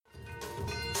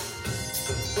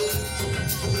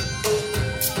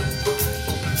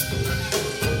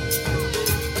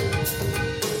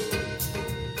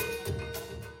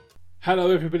Hello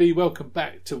everybody, welcome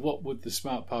back to What Would the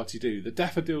Smart Party Do? The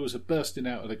daffodils are bursting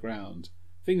out of the ground.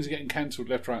 Things are getting cancelled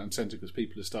left, right and centre because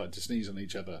people are starting to sneeze on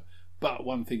each other. But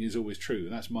one thing is always true,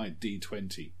 and that's my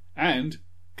D20. And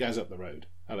Gaz up the road.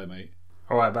 Hello, mate.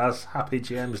 Alright, Baz. Happy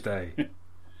GM's Day.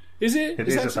 Is it? It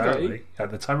is apparently. Today?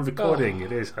 At the time of recording,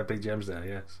 it is Happy GM's Day,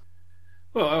 yes.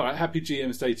 Well, alright, happy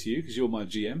GM's Day to you, because you're my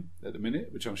GM at the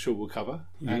minute, which I'm sure we'll cover.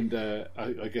 Yeah. And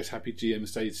I guess happy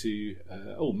GM's Day to...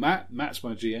 Matt. Matt's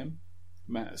my GM.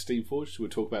 Matt at Steamforged. We'll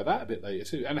talk about that a bit later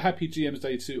too. And happy GM's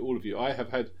Day to all of you. I have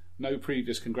had no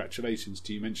previous congratulations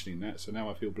to you mentioning that, so now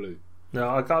I feel blue. No,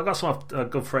 I got some of a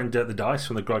good friend Dirk the Dice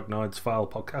from the Grognard's File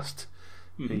podcast.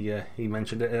 Mm-hmm. He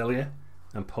mentioned it earlier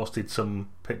and posted some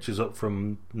pictures up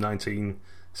from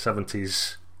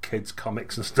 1970s kids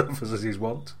comics and stuff as his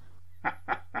want.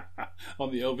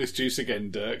 On the Elvis juice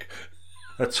again, Dirk.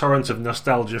 A torrent of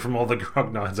nostalgia from all the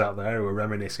Grognards out there who are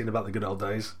reminiscing about the good old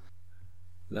days.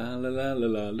 La la la la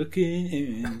la, look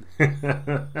in.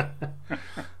 Back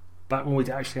when we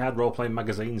actually had role-playing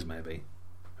magazines, maybe.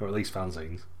 Or at least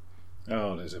fanzines.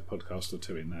 Oh, there's a podcast or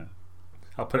two in there.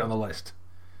 I'll put it on the list.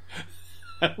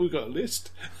 We've got a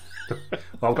list.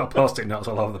 Well, I've got post-it notes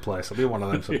all over the place. I'll be one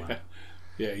of them somewhere.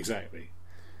 Yeah, exactly.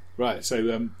 Right,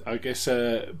 so I guess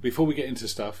before we get into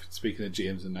stuff, speaking of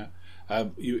GMs and that,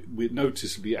 we're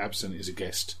noticeably absent as a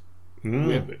guest.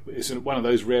 It's one of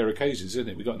those rare occasions, isn't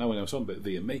it? We've got no one else on but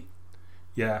thee and me.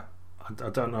 Yeah, I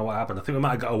don't know what happened. I think we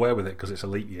might have got away with it because it's a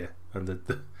leap year and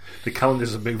the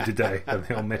calendars have moved a day and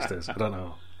they all missed us. I don't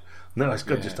know. No, it's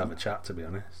good just to have a chat, to be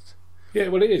honest. Yeah,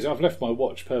 well, it is. I've left my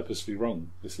watch purposely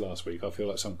wrong this last week. I feel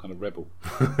like some kind of rebel.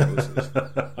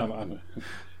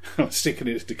 I'm sticking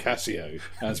it to Casio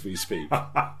as we speak.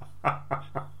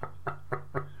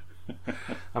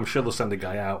 I'm sure they'll send a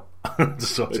guy out to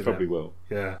sort it out. They probably will.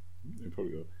 Yeah. They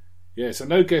probably will. Yeah, so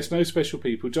no guests, no special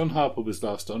people. John Harper was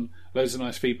last on. Loads of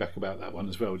nice feedback about that one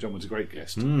as well. John was a great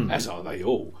guest, as are they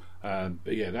all.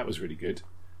 But yeah, that was really good.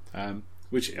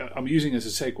 Which I'm using as a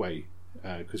segue,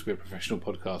 because we're professional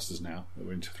podcasters now.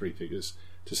 We're into three figures.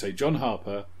 To say John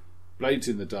Harper, Blades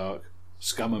in the Dark,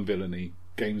 Scum and Villainy,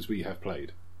 games we have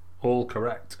played. All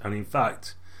correct. And in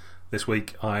fact, this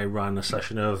week I ran a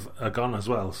session of Agon as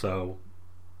well, so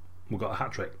we've got a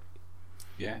hat trick.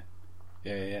 Yeah.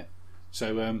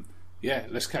 So,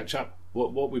 let's catch up.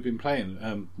 What we've been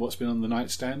playing. What's been on the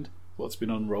nightstand? What's been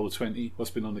on Roll20?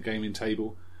 What's been on the gaming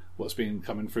table? What's been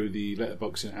coming through the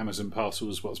letterbox in Amazon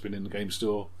parcels? What's been in the game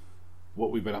store?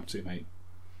 What we've been up to, mate?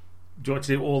 Do you want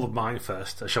to do all of mine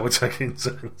first, or shall we take it in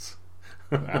turns?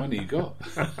 How many you got?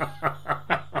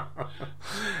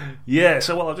 Yeah,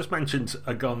 so I just mentioned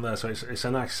Agon there, so it's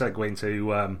a nice segue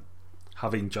into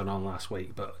having John on last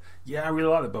week. But yeah, I really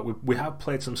like it. But we have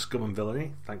played some Scum and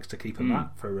Villainy, thanks to Keeper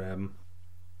Matt for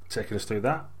taking us through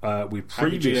that. We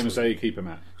previously Happy GM say Keeper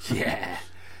Matt. Yeah,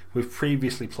 we've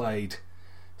previously played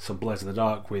some Blades in the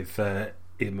Dark with Ian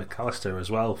McAllister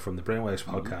as well from the Brainwaves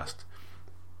podcast.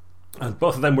 And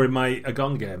both of them were in my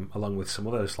Agon game, along with some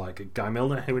others like Guy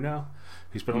Milner, who we know,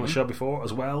 who's been on the show before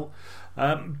as well.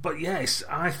 But yes,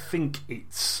 I think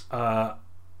it's a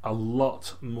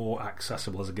lot more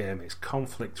accessible as a game. It's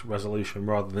conflict resolution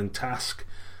rather than task.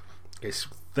 It's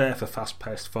there for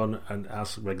fast-paced fun, and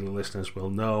as regular listeners will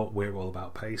know, we're all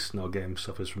about pace. No game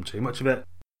suffers from too much of it.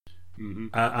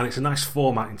 And it's a nice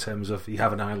format in terms of you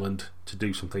have an island to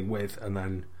do something with, and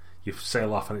then you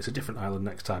sail off and it's a different island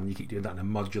next time, and you keep doing that in a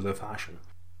modular fashion.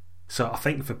 So I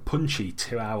think for punchy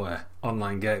 2-hour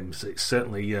online games, it's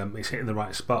certainly it's hitting the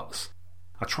right spots.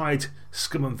 I tried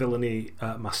Scum and Villainy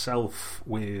myself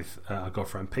with our good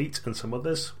friend Pete and some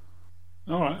others.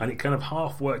 Alright. And it kind of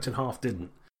half worked and half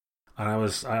didn't. And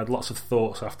I had lots of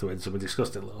thoughts afterwards, and we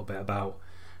discussed it a little bit about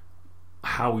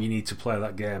how you need to play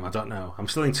that game. I don't know. I'm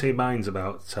still in two minds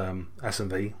about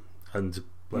S&V and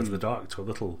Blades of the Dark to a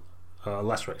little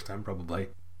lesser extent probably.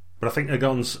 But I think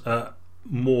Agon's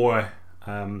more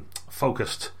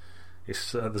focused.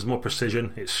 There's more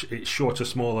precision. It's shorter,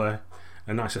 smaller,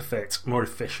 a nicer fit, more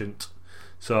efficient.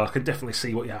 So I can definitely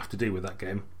see what you have to do with that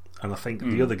game. And I think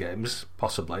the other games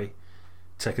possibly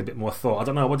take a bit more thought. I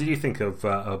don't know. What did you think of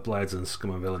Blades and Scum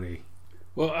and Villainy?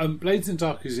 Well, Blades in the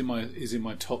Dark is in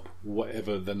my top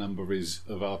whatever the number is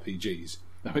of RPGs.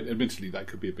 I mean, admittedly, that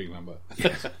could be a big number.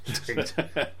 Yes, indeed.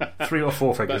 3 or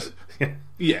 4 figures. But,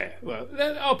 yeah, well,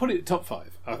 I'll put it at top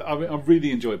 5. I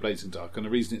really enjoy Blades in the Dark, and the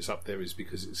reason it's up there is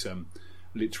because it's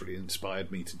literally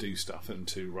inspired me to do stuff and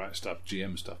to write stuff,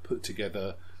 GM stuff, put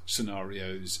together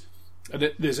scenarios.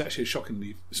 And there's actually a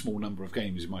shockingly small number of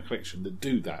games in my collection that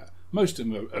do that. Most of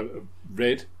them are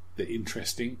read, they're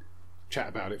interesting, chat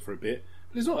about it for a bit.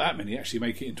 But there's not that many actually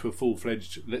make it into a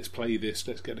full-fledged, let's play this,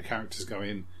 let's get the characters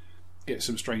going. get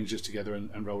some strangers together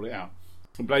and roll it out.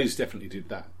 And Blaze definitely did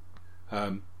that.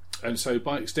 And so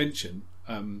by extension,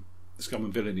 Scum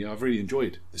and Villainy, I've really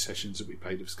enjoyed the sessions that we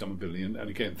played of Scum and Villainy. And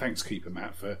again, thanks Keeper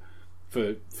Matt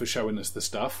for showing us the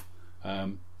stuff,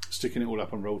 sticking it all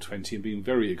up on Roll20 and being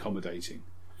very accommodating.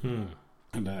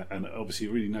 And obviously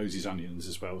really knows his onions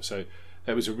as well. So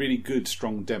that was a really good,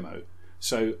 strong demo.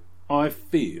 So I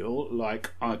feel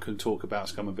like I can talk about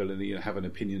Scum and Villainy and have an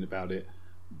opinion about it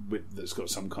that's got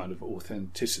some kind of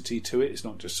authenticity to it. It's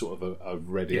not just sort of I've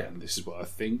read it and this is what I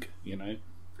think, you know.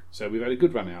 So we've had a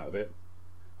good run out of it.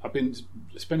 I've been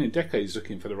spending decades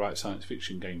looking for the right science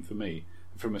fiction game for me.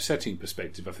 From a setting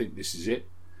perspective, I think this is it.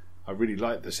 I really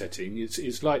like the setting.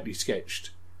 It's lightly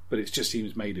sketched, but it just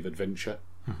seems made of adventure.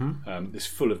 It's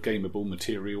full of gameable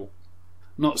material.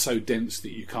 Not so dense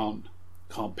that you can't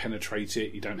penetrate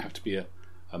it. You don't have to be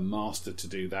a master to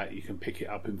do that. You can pick it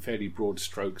up in fairly broad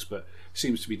strokes, but it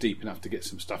seems to be deep enough to get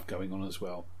some stuff going on as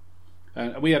well.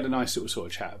 And we had a nice little sort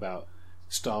of chat about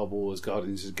Star Wars,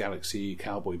 Guardians of the Galaxy,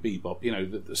 Cowboy Bebop, you know,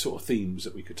 the sort of themes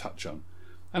that we could touch on.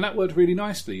 And that worked really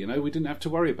nicely, you know. We didn't have to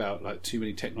worry about like too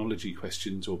many technology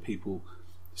questions or people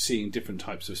seeing different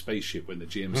types of spaceship when the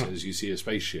GM says you see a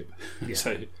spaceship.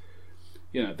 So,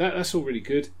 you know, that's all really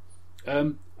good.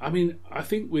 I mean, I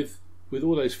think with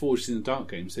all those Forged in the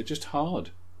Dark games, they're just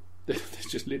hard. They're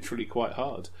just literally quite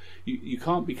hard. You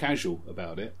can't be casual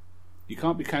about it. You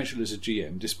can't be casual as a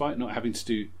GM, despite not having to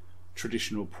do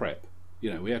traditional prep.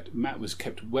 You know, Matt was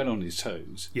kept well on his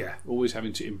toes. Yeah. Always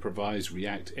having to improvise,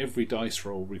 react. Every dice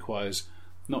roll requires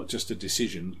not just a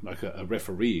decision, like a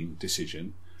refereeing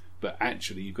decision, but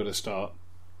actually you've got to start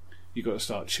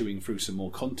chewing through some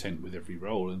more content with every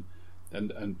roll.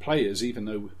 And players, even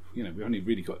though, you know, we've only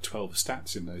really got 12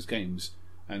 stats in those games,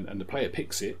 and the player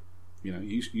picks it, you know,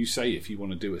 you say if you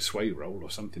want to do a sway roll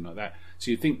or something like that. So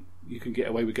you think you can get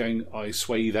away with going, I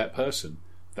sway that person.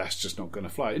 That's just not going to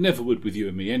fly. It never would with you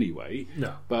and me anyway.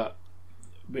 No. But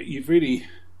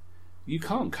you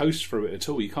can't coast through it at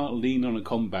all. You can't lean on a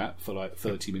combat for like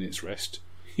 30 minutes rest.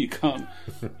 You can't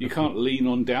lean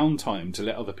on downtime to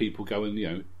let other people go and, you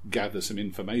know, gather some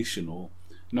information or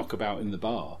knock about in the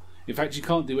bar. In fact, you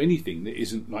can't do anything that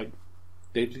isn't like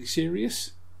deadly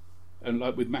serious and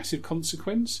like with massive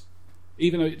consequence.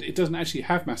 Even though it doesn't actually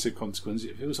have massive consequence,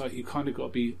 it feels like you kind of got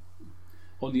to be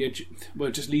on the edge, well,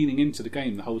 just leaning into the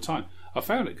game the whole time. I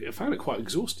found it quite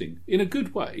exhausting in a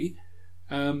good way.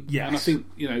 Yes. And I think,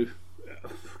 you know,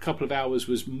 a couple of hours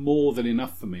was more than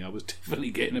enough for me. I was definitely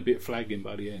getting a bit flagging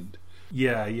by the end.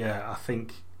 Yeah, I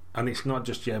think, and it's not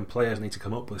just GM players need to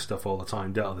come up with stuff all the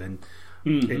time, don't they?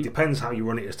 It depends how you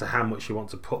run it as to how much you want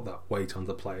to put that weight on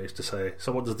the players to say,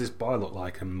 so what does this boy look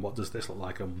like, and what does this look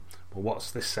like, and well, what's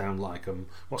this sound like, and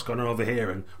what's going on over here,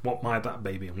 and what might that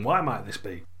be, and why might this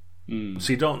be?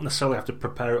 So you don't necessarily have to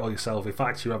prepare it all yourself. In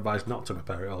fact, you're advised not to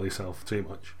prepare it all yourself too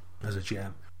much as a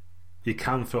GM. You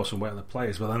can throw some weight on the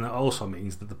players, but then it also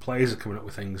means that the players are coming up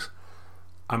with things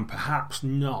and perhaps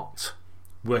not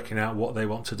working out what they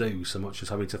want to do so much as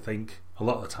having to think a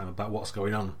lot of the time about what's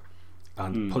going on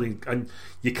and and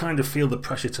you kind of feel the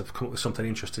pressure to come up with something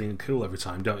interesting and cool every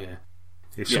time, don't you?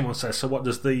 If someone says, so what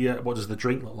does the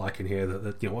drink look like in here,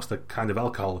 that you know, what's the kind of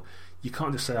alcohol, you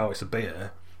can't just say, oh, it's a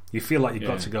beer. You feel like you've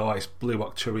got to go, oh, it's blue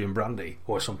Arcturian brandy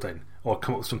or something, or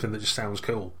come up with something that just sounds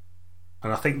cool.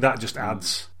 And I think that just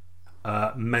adds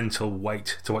mental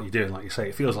weight to what you're doing. Like you say,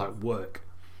 it feels like work.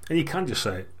 And you can just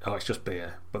say, oh, it's just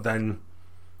beer. But then,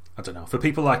 I don't know, for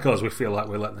people like us, we feel like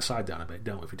we're letting the side down a bit,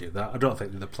 don't we, if we do that? I don't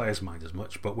think the players mind as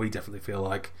much, but we definitely feel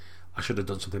like I should have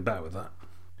done something better with that.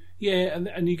 Yeah,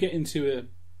 and you get into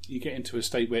a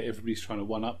state where everybody's trying to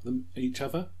one up each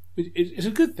other. It's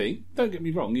a good thing, don't get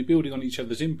me wrong, you're building on each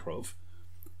other's improv,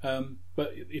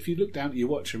 but if you look down at your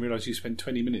watch and realise you spent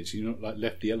 20 minutes and you're not like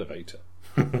left the elevator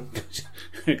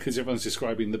because everyone's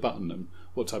describing the button and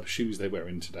what type of shoes they're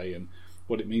wearing today and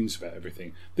what it means about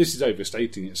everything. This is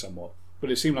overstating it somewhat, but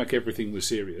it seemed like everything was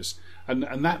serious, and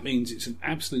that means it's an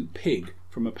absolute pig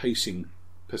from a pacing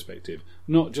perspective,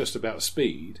 not just about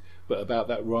speed but about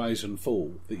that rise and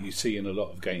fall that you see in a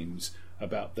lot of games,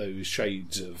 about those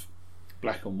shades of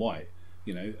black and white,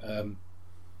 you know.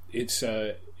 It's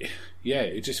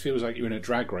it just feels like you're in a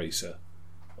drag racer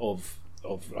of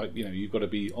like, you know, you've got to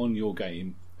be on your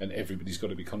game and everybody's got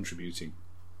to be contributing,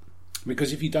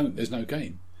 because if you don't, there's no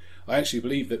game. I actually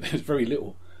believe that there's very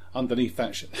little underneath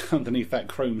that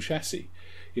chrome chassis.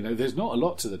 You know, there's not a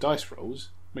lot to the dice rolls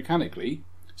mechanically.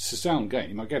 It's a sound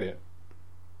game, I get it,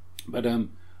 but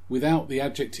without the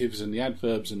adjectives and the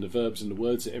adverbs and the verbs and the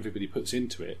words that everybody puts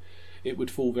into it, it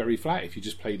would fall very flat if you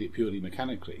just played it purely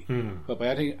mechanically. But by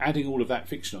adding all of that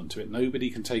fiction onto it, nobody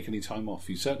can take any time off.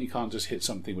 You certainly can't just hit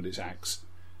something with its axe,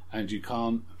 and you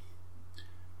can't.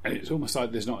 And it's almost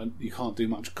like you can't do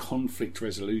much conflict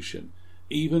resolution,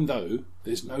 even though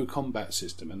there's no combat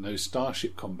system and no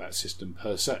starship combat system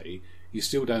per se. You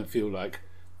still don't feel like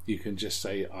you can just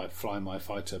say, "I fly my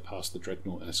fighter past the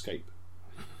dreadnought and escape."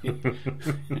 It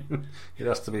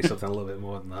has to be something a little bit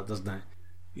more than that, doesn't it?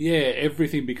 Yeah,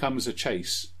 everything becomes a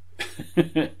chase.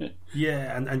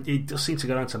 Yeah, and it does seem to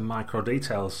go down to micro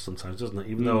details sometimes, doesn't it?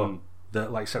 Even though,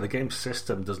 like I said, the game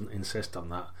system doesn't insist on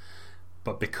that.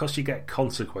 But because you get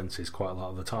consequences quite a lot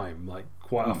of the time, like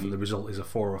quite often the result is a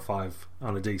 4 or 5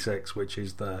 on a D6, which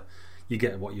is you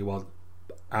get what you want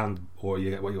or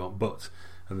you get what you want but,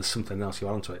 and there's something else you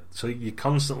add onto it. So you're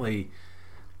constantly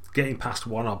getting past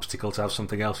one obstacle to have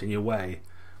something else in your way,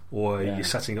 or you're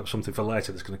setting up something for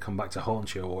later that's going to come back to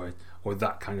haunt you, or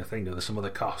that kind of thing, or there's some other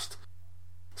cost.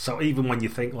 So even when you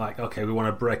think like, okay, we want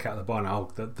to break out of the bar now,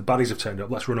 the baddies have turned up,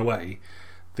 let's run away,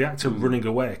 the act of running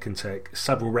away can take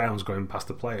several rounds going past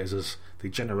the players as they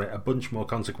generate a bunch more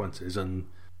consequences, and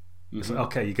it's like,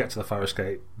 okay, you get to the fire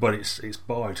escape, but it's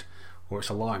barred, or it's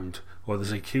alarmed, or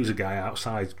there's an accuser guy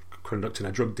outside conducting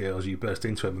a drug deal as you burst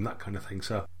into him, and that kind of thing.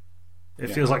 So it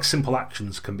feels like simple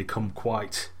actions can become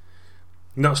quite,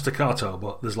 not staccato,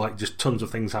 but there's like just tons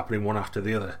of things happening one after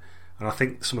the other. And I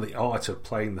think some of the art of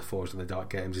playing the Forged in the Dark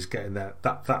games is getting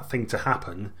that thing to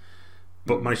happen,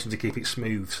 but managing to keep it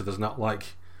smooth so there's not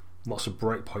like lots of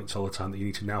breakpoints all the time that you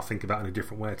need to now think about in a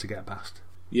different way to get past.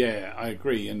 Yeah, I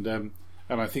agree, and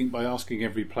I think by asking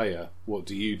every player what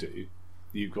do,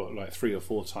 you've got like 3 or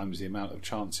 4 times the amount of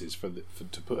chances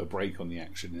to put a brake on the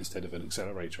action instead of an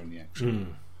accelerator on the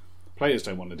action. Players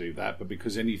don't want to do that, but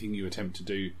because anything you attempt to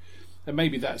do, and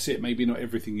maybe that's it, maybe not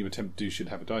everything you attempt to do should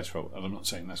have a dice roll, and I'm not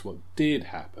saying that's what did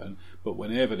happen, but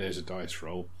whenever there's a dice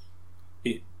roll,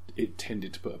 it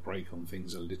tended to put a brake on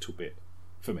things a little bit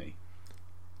for me.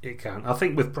 It can. I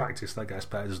think with practice that gets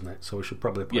better, doesn't it? So we should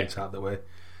probably point out that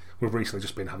we've recently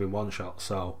just been having one shot,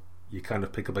 so you kind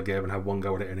of pick up a game and have one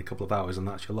go at it in a couple of hours and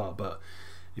that's your lot. But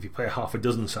if you play half a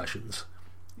dozen sessions,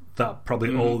 that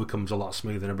probably all becomes a lot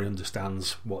smoother and everybody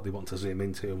understands what they want to zoom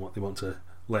into and what they want to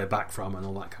lay back from and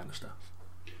all that kind of stuff.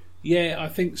 Yeah, I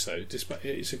think so.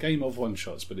 It's a game of one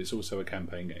shots, but it's also a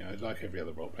campaign game. Like every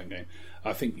other role playing game,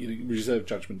 I think you reserve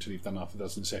judgment till you've done half a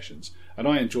dozen sessions. And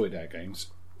I enjoyed our games.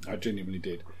 I genuinely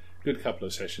did. Good couple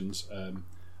of sessions,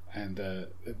 and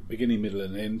beginning, middle,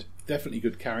 and end. Definitely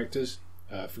good characters.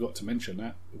 I forgot to mention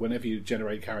that. Whenever you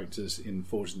generate characters in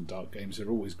Forged in the Dark games, they're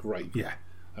always great. Yeah.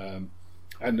 And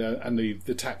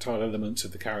the tactile elements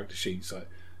of the character sheets, like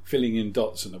filling in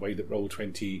dots and the way that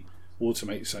Roll20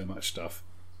 automates so much stuff,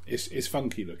 it's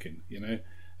funky looking, you know.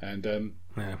 And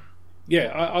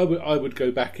I would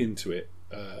go back into it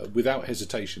without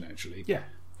hesitation, actually. Yeah.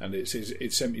 And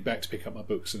it sent me back to pick up my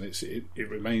books, and it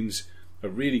remains a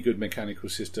really good mechanical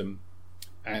system.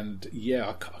 And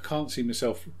I can't see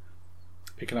myself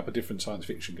picking up a different science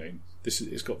fiction game.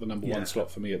 It's got the number one slot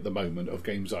for me at the moment of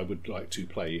games I would like to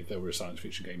play if there were a science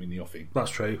fiction game in the offing. That's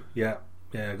true. Yeah,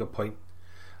 good point.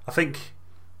 I think,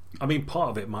 part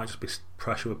of it might just be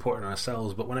pressure we're putting on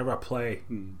ourselves, but whenever I play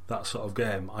that sort of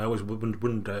game, I always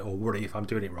wonder or worry if I'm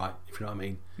doing it right, if you know what I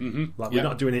mean. Like, we're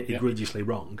not doing it egregiously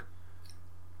wrong,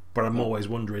 but I'm always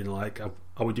wondering, like,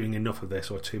 are we doing enough of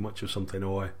this or too much of something,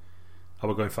 or are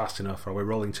we going fast enough, or are we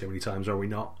rolling too many times, or are we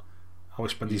not? Are we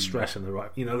spending stress in the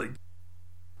right...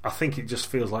 I think it just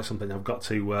feels like something I've got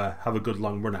to have a good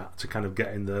long run at to kind of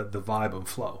get in the vibe and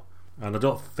flow. And I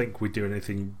don't think we're doing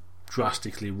anything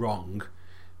drastically wrong,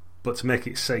 but to make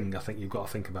it sing, I think you've got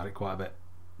to think about it quite a bit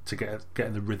to get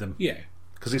in the rhythm. Yeah.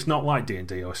 Because it's not like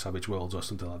D&D or Savage Worlds or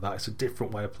something like that. It's a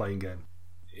different way of playing game.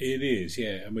 It is,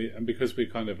 yeah. And because we're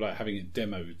kind of like having it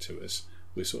demoed to us,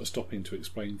 we're sort of stopping to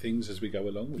explain things as we go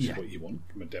along, which is what you want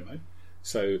from a demo.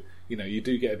 So, you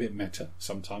do get a bit meta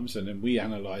sometimes, and then we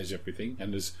analyse everything,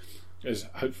 and as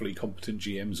hopefully competent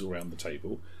GMs all around the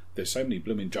table, there's so many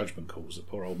blooming judgment calls that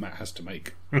poor old Matt has to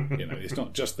make. It's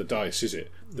not just the dice, is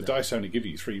it? The dice only give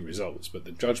you 3 results, but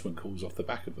the judgment calls off the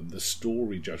back of them, the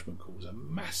story judgment calls are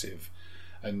massive.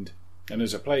 And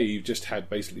as a player, you've just had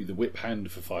basically the whip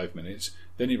hand for 5 minutes,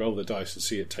 then you roll the dice and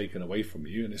see it taken away from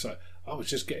you, and it's like, I was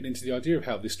just getting into the idea of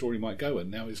how this story might go,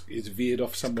 and now it's veered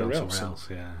off somewhere else.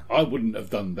 Yeah. I wouldn't have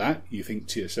done that, you think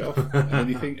to yourself. And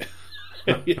you think...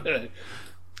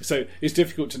 So it's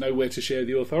difficult to know where to share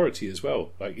the authority as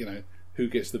well. Like, who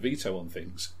gets the veto on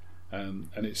things. And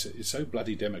it's so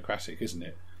bloody democratic, isn't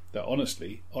it? That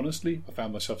honestly, I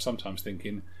found myself sometimes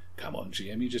thinking, come on,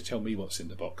 GM, you just tell me what's in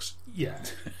the box. Yeah.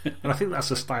 And I think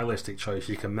that's a stylistic choice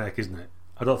you can make, isn't it?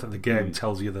 I don't think the game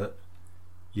tells you that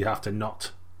you have to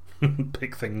not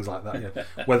pick things like that.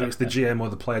 Yeah. Whether it's the GM or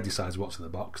the player decides what's in the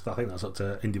box, I think that's up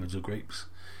to individual groups,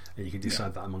 and you can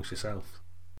decide that amongst yourself.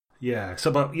 Yeah.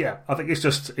 So, but yeah, I think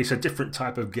it's a different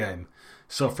type of game.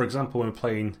 So, for example, when we're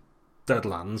playing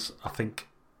Deadlands, I think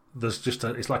there's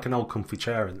it's like an old comfy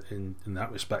chair in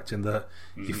that respect, in that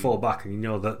you fall back and you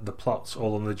know that the plot's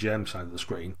all on the GM side of the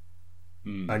screen,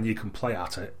 and you can play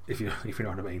at it if you know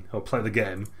what I mean, or play the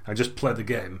game and just play the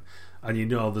game, and you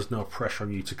know there's no pressure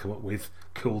on you to come up with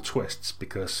cool twists,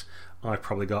 because I've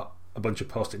probably got a bunch of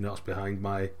post-it notes behind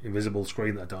my invisible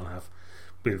screen that I don't have,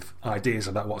 with ideas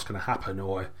about what's going to happen,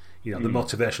 or the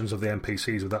motivations of the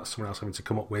NPCs without someone else having to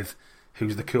come up with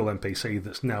who's the cool NPC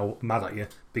that's now mad at you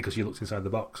because you looked inside the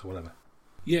box or whatever.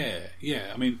 Yeah.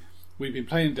 I mean, we've been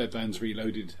playing Deadlands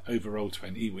Reloaded over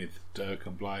Roll20 with Dirk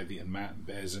and Blythe and Matt and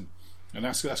Bez, and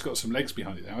that's got some legs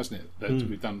behind it now, hasn't it?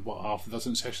 We've done, half a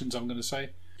dozen sessions, I'm going to say.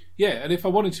 Yeah, and if I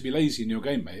wanted to be lazy in your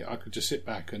game, mate, I could just sit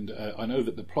back and I know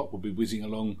that the plot will be whizzing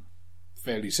along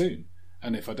fairly soon.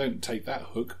 And if I don't take that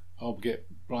hook, I'll get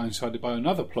blindsided by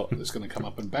another plot that's going to come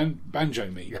up and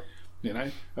banjo me. Yeah.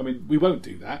 I mean, we won't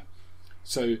do that.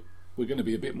 So we're going to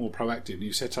be a bit more proactive. And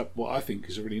you set up what I think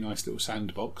is a really nice little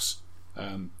sandbox.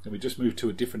 And we just moved to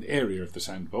a different area of the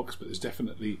sandbox, but there's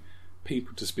definitely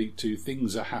people to speak to,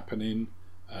 things are happening,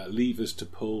 levers to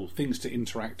pull, things to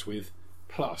interact with.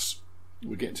 Plus,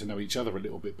 we're getting to know each other a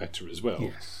little bit better as well.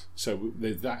 Yes. So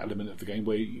there's that element of the game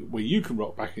where you can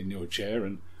rock back in your chair,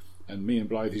 and me and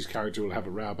Blythe's character will have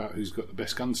a row about who's got the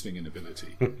best gunslinging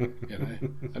ability.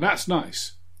 And that's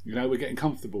nice. We're getting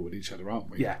comfortable with each other,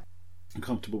 aren't we? Yeah. And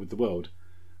comfortable with the world.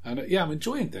 And I'm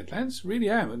enjoying Deadlands, really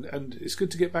am. And it's good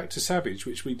to get back to Savage,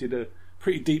 which we did a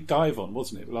pretty deep dive on,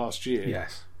 wasn't it, last year?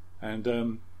 Yes. And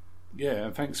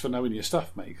and thanks for knowing your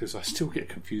stuff, mate, because I still get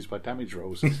confused by damage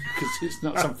rolls because it's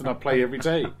not something I play every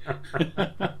day.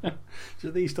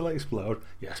 Do these still explode?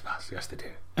 Yes, Baz, yes they do.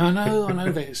 I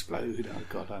know they explode. Oh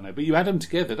God, I know. But you add them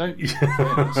together, don't you?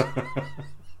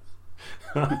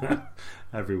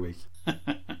 Every week.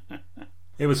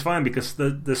 It was fine because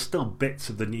there's still bits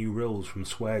of the new rules from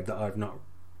Suede that I've not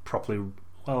properly...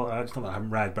 Well, it's not that I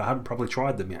haven't read, but I haven't probably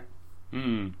tried them yet.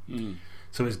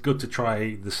 So it's good to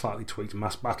try the slightly tweaked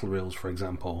mass battle rules, for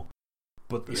example.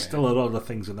 But there's still a lot of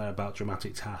things in there about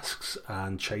dramatic tasks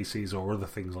and chases or other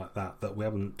things like that we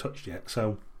haven't touched yet.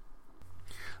 So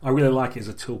I really like it as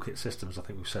a toolkit system, as I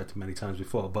think we've said many times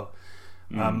before. But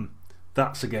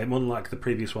that's a game, unlike the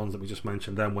previous ones that we just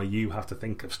mentioned then, where you have to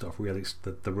think of stuff. Really,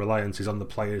 the reliance is on the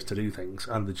players to do things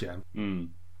and the GM.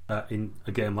 In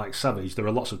a game like Savage, there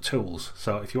are lots of tools.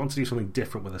 So if you want to do something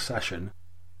different with a session,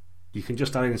 you can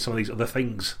just add in some of these other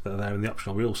things that are there in the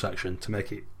optional rules section to make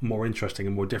it more interesting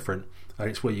and more different. And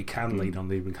it's where you can lean on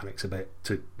the mechanics a bit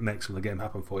to make some of the game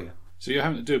happen for you. So you're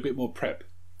having to do a bit more prep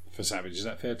for Savage, is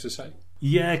that fair to say?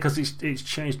 Yeah, because it's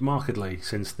changed markedly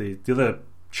since the other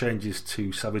changes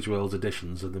to Savage Worlds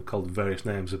editions, and they've called them various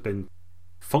names, have been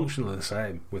functionally the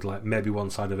same, with like maybe one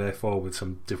side of A4 with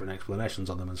some different explanations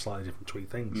on them and slightly different tweet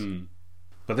things.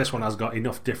 But this one has got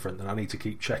enough different that I need to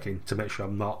keep checking to make sure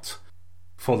I'm not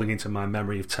falling into my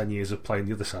memory of 10 years of playing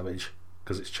the other Savage,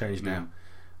 because it's changed now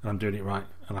and I'm doing it right.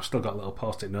 And I've still got a little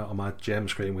post-it note on my GM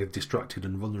screen with distracted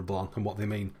and vulnerable on and what they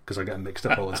mean, because I get them mixed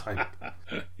up all the time.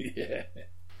 Yeah.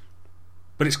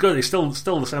 But it's good. It's still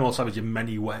the same old Savage in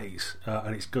many ways,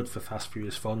 and it's good for fast,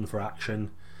 furious fun, for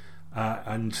action,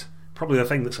 and probably the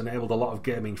thing that's enabled a lot of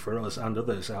gaming for us and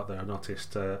others out there. I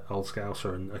noticed Old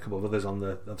Scouser and a couple of others on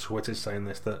the Twitter saying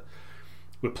this, that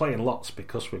we're playing lots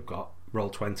because we've got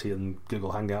Roll20 and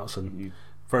Google Hangouts and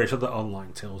various other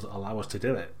online tools that allow us to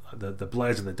do it. The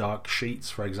Blades in the Dark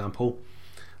sheets, for example,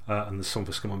 and there's some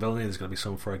for Scum and Villainy, there's going to be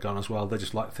some for Agon as well. They're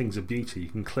just like things of beauty. You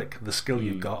can click the skill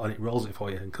you've got and it rolls it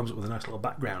for you and comes up with a nice little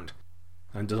background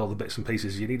and does all the bits and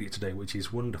pieces you need it to do, which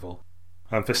is wonderful.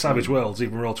 And for Savage Worlds,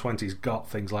 even Roll20's got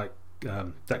things like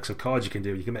decks of cards you can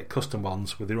do. You can make custom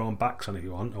ones with your own backs on if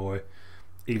you want, or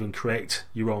even create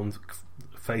your own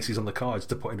faces on the cards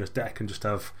to put in a deck and just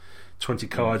have 20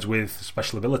 cards with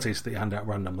special abilities that you hand out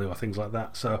randomly or things like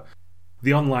that. So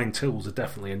the online tools are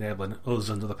definitely enabling us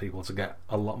and other people to get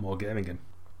a lot more gaming in.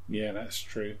 Yeah, that's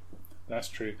true.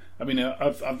 I mean,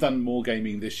 I've done more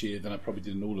gaming this year than I probably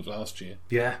did in all of last year.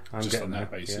 Yeah, I'm just getting on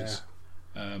that there. basis.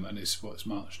 Yeah. And it's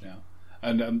March now,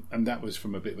 and that was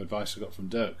from a bit of advice I got from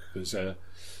Dirk, because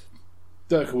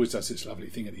Dirk always does this lovely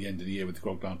thing at the end of the year with the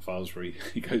Groggland Files where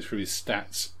he goes through his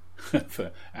stats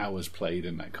for hours played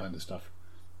and that kind of stuff.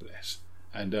 Bless.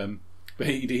 And but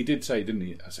he did say, didn't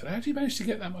he? I said, how do you manage to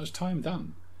get that much time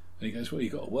done? And he goes, well,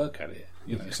 you've got to work at it.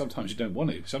 You know, sometimes you don't want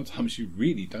to. Sometimes you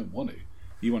really don't want to.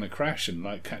 You want to crash and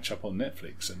like catch up on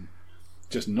Netflix and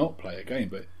just not play a game,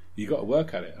 but you got to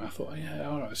work at it. And I thought, oh, yeah,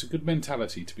 all right, it's a good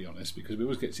mentality, to be honest, because we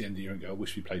always get to the end of the year and go, I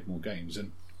wish we played more games.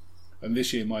 And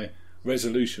this year, my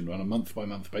resolution on a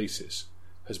month-by-month basis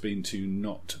has been to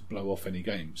not blow off any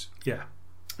games. Yeah.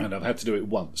 And I've had to do it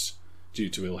once due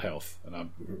to ill health, and I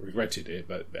regretted it,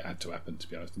 but it had to happen, to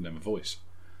be honest. I didn't have a voice.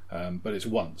 But it's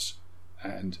once,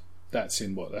 and that's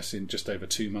in just over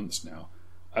 2 months now.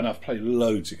 And I've played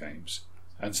loads of games.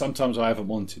 And sometimes I haven't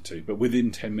wanted to, but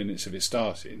within 10 minutes of it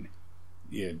starting,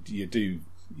 you're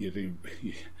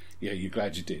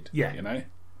glad you did. Yeah. You know?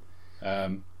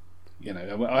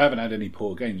 I haven't had any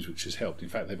poor games, which has helped. In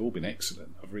fact, they've all been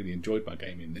excellent. I've really enjoyed my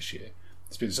gaming this year.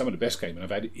 It's been some of the best gaming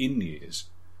I've had in years.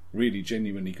 Really,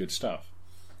 genuinely good stuff.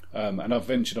 And I've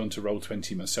ventured onto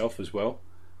Roll20 myself as well.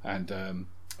 And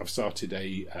I've started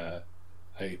a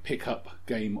pick-up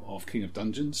game of King of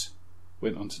Dungeons.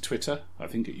 Went onto Twitter, I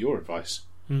think at your advice.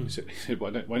 He said, why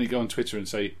don't you go on Twitter and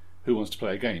say, who wants to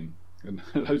play a game? And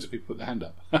loads of people put their hand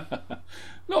up.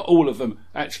 Not all of them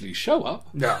actually show up.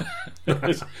 No.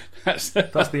 That's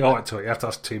the art to it. You have to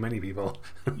ask too many people.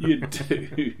 You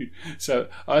do. So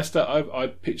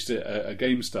I pitched a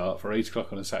game start for 8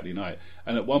 o'clock on a Saturday night,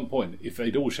 and at one point, if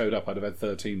they'd all showed up, I'd have had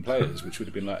 13 players, which would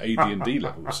have been like AD&D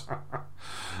levels.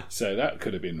 So that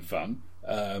could have been fun.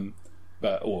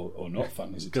 But or not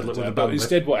fun, as it turns out. But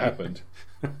instead what happened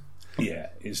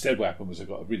was I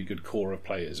got a really good core of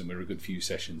players, and we're a good few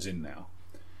sessions in now.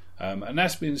 And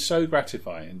that's been so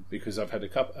gratifying, because I've had a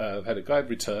guy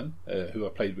return who I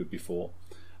played with before,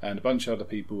 and a bunch of other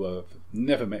people who I've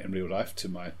never met in real life, to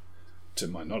my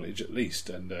knowledge at least,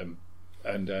 and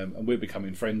we're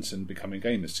becoming friends and becoming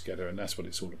gamers together, and that's what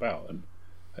it's all about. And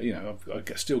I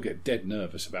still get dead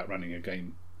nervous about running a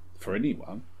game for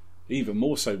anyone. Even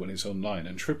more so when it's online,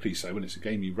 and triply so when it's a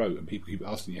game you wrote and people keep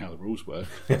asking you how the rules work.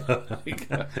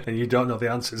 And you don't know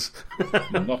the answers.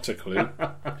 Not a clue.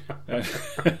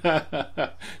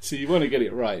 So you want to get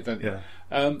it right, don't you? Yeah.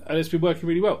 And it's been working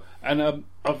really well. And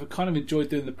I've kind of enjoyed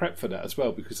doing the prep for that as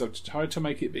well, because I've tried to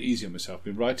make it a bit easier on myself. I've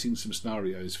been writing some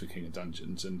scenarios for King of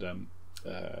Dungeons, and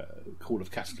Call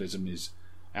of Cataclysm is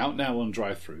out now on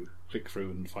drive-through. Click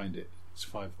through and find it. It's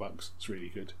 $5. It's really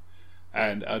good.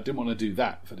 And I didn't want to do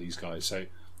that for these guys, so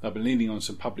I've been leaning on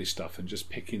some published stuff and just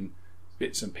picking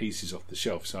bits and pieces off the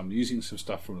shelf. So I'm using some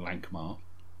stuff from Lankmar,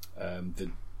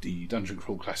 the Dungeon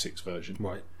Crawl Classics version,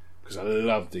 right? Because I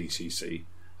love DCC.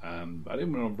 I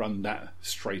didn't want to run that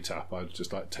straight up. I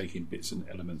just like taking bits and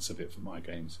elements of it for my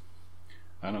games,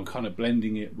 and I'm kind of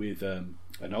blending it with an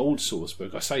old source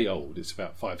book. I say old; it's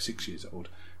about 5-6 years old.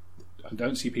 I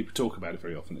don't see people talk about it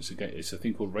very often. It's a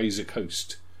thing called Razor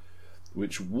Coast,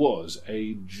 which was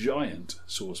a giant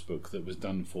source book that was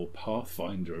done for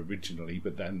Pathfinder originally,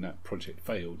 but then that project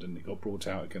failed and it got brought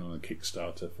out again on a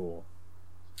Kickstarter for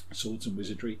Swords and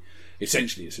Wizardry.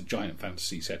 Essentially, it's a giant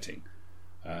fantasy setting.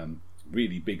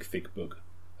 Really big, thick book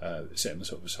set in a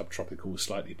sort of a subtropical,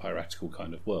 slightly piratical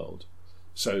kind of world.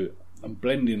 So I'm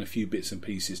blending a few bits and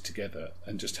pieces together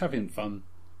and just having fun,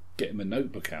 getting my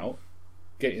notebook out,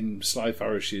 getting Sly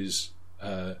Farish's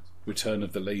Return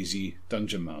of the Lazy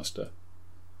Dungeon Master,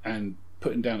 and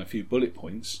putting down a few bullet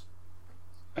points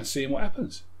and seeing what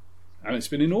happens. And it's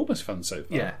been enormous fun so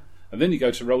far. Yeah. And then you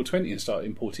go to Roll20 and start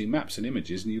importing maps and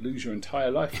images, and you lose your entire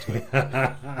life to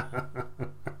it.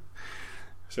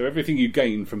 So everything you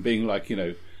gain from being like,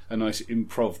 a nice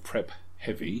improv prep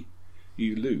heavy,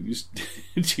 you lose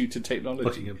due to technology.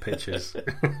 Looking at pictures.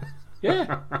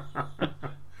 Yeah.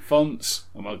 Fonts.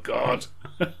 Oh my God.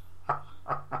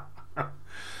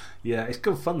 Yeah, it's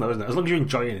good fun though, isn't it? As long as you're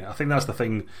enjoying it. I think that's the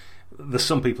thing. There's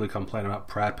some people who complain about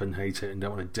prep and hate it and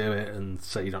don't want to do it and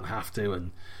say you don't have to.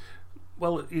 And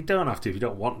well, you don't have to if you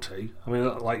don't want to. I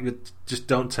mean, just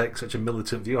don't take such a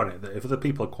militant view on it. That if other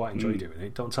people quite enjoy doing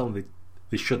it, don't tell them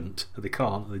they shouldn't, or they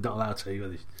can't, or they're not allowed to,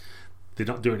 or they're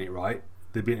not doing it right.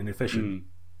 They're being inefficient.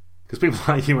 Because people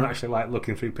like you are actually like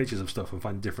looking through pictures of stuff and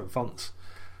find different fonts,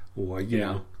 or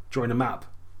drawing a map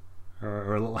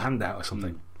or a little handout or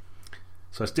something.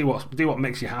 So it's do what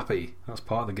makes you happy. That's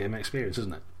part of the game experience,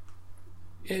 isn't it?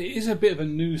 Yeah, it is a bit of a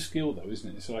new skill, though,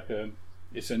 isn't it? It's like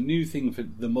it's a new thing for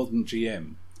the modern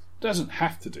GM. It doesn't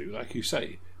have to do, like you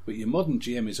say, but your modern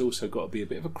GM has also got to be a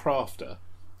bit of a crafter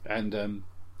and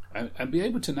be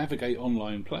able to navigate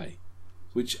online play,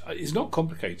 which is not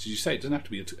complicated. As you say, it doesn't have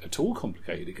to be at all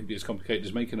complicated. It can be as complicated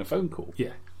as making a phone call,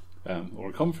 or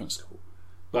a conference call.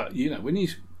 But when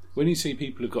you see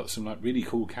people who've got some like really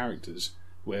cool characters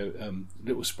where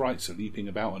little sprites are leaping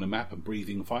about on a map and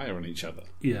breathing fire on each other.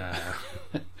 Yeah.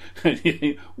 And you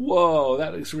think, whoa,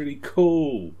 that looks really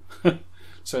cool.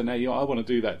 So now I want to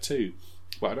do that too.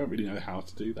 Well, I don't really know how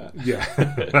to do that. Yeah.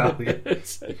 Well, yeah.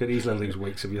 You could easily lose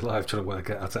weeks of your life trying to work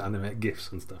out how to animate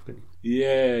GIFs and stuff, couldn't you?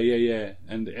 Yeah.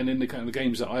 And in the kind of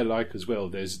games that I like as well,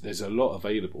 there's a lot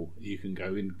available. You can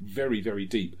go in very, very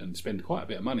deep and spend quite a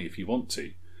bit of money if you want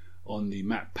to on the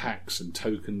map packs and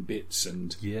token bits,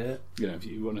 and if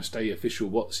you want to stay official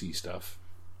WotC stuff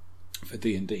for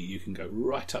D&D, you can go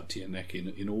right up to your neck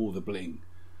in all the bling.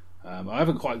 I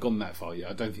haven't quite gone that far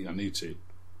yet. I don't think I need to,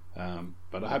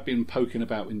 but I have been poking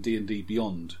about in D&D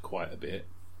Beyond quite a bit.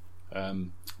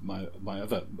 I've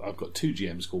got 2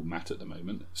 GMs called Matt at the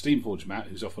moment. Steamforge Matt,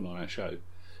 who's often on our show,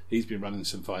 he's been running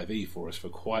some 5e for us for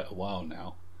quite a while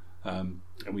now, and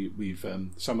we've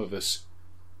some of us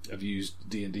have used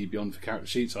D&D Beyond for character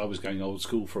sheets. I was going old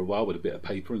school for a while with a bit of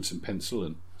paper and some pencil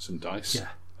and some dice. Yeah.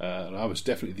 And I was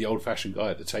definitely the old-fashioned guy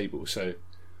at the table. So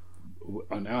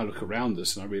now I look around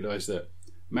us and I realise that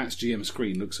Matt's GM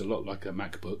screen looks a lot like a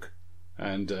MacBook,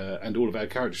 and all of our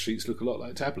character sheets look a lot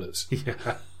like tablets.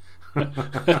 Yeah.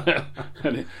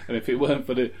 and if it weren't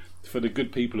for the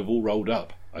good people who've all rolled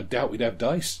up, I doubt we'd have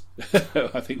dice.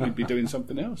 I think we'd be doing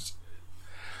something else.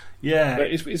 Yeah. But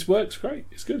it's worked great.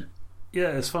 It's good.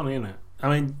 Yeah, it's funny, isn't it? I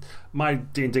mean, my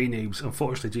D&D noobs,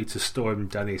 unfortunately, due to Storm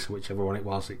Dennis, whichever one it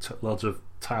was, it took loads of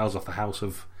tiles off the house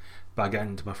of Bag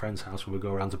End, my friend's house, when we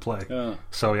go around to play. Oh.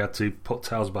 So he had to put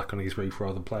tiles back on his roof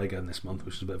rather than play again this month,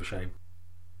 which is a bit of a shame.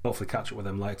 Hopefully catch up with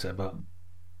them later, but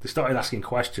they started asking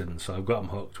questions, so I've got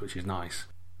them hooked, which is nice.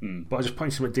 But I just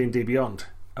pointed them at D&D Beyond,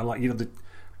 and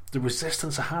the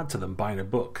resistance I had to them buying a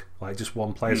book, like just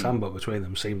one player's handbook between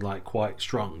them, seemed like quite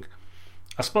strong.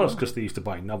 I suppose because they're used to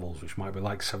buying novels, which might be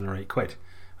like 7 or 8 quid,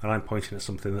 and I'm pointing at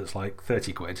something that's like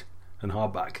 30 quid and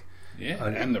hardback. Yeah,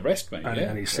 and the rest, mate.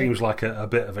 And it seems like a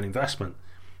bit of an investment.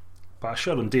 But I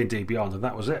showed them D&D Beyond, and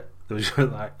that was it. There was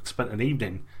I spent an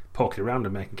evening poking around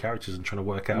and making characters and trying to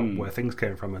work out where things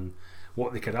came from and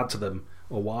what they could add to them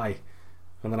or why.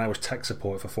 And then I was tech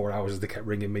support for 4 hours as they kept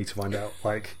ringing me to find out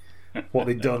like what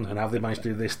they'd done and how they managed to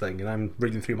do this thing. And I'm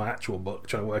reading through my actual book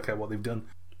trying to work out what they've done,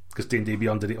 because D&D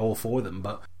Beyond did it all for them.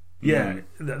 But yeah,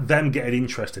 them getting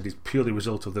interested is purely a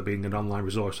result of there being an online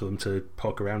resource for them to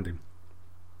poke around in.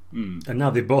 And now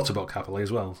they've bought a book happily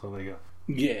as well, so there you go.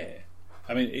 Yeah,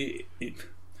 I mean it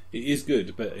is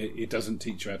good, but it doesn't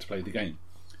teach you how to play the game.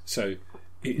 So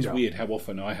it's weird how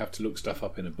often I have to look stuff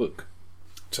up in a book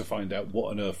to find out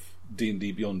what on earth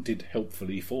D&D Beyond did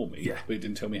helpfully for me, but it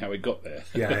didn't tell me how it got there.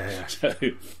 Yeah. So,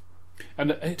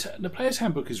 and the player's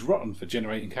handbook is rotten for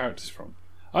generating characters from.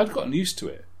 I'd gotten used to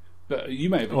it, but you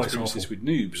may have experienced this with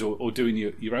noobs or doing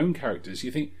your own characters.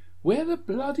 You think, where the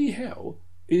bloody hell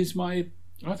is my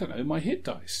hit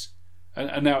dice?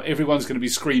 And now everyone's going to be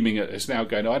screaming at us now,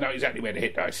 going, I know exactly where the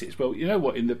hit dice is. Well, you know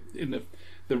what? In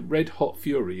the red hot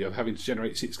fury of having to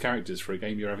generate 6 characters for a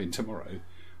game you're having tomorrow,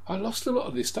 I lost a lot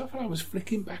of this stuff, and I was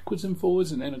flicking backwards and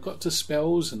forwards, and then I got to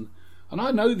spells, and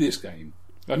I know this game.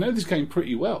 I know this game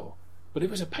pretty well, but it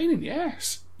was a pain in the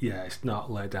ass. Yeah, it's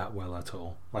not laid out well at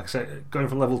all. Like I said, going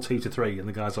from level 2 to 3, and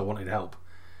the guys I wanted help,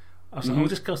 I was like, I'll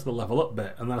just go to the level up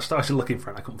bit, and then I started looking for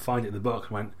it, and I couldn't find it in the book,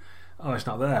 and went, oh, it's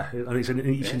not there, and it's in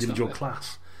each individual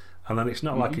class, and then it's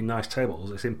not like in nice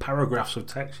tables, it's in paragraphs of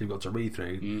text you've got to read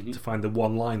through to find the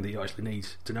one line that you actually need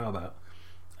to know about,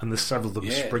 and there's several of them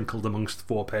sprinkled amongst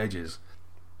 4 pages.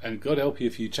 And God help you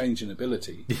if you change an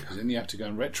ability, because then you have to go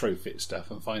and retrofit stuff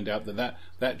and find out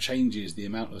that changes the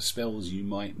amount of spells you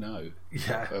might know.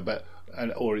 Yeah.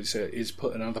 Or it's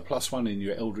put another +1 in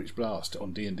your Eldritch Blast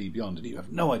on D&D Beyond, and you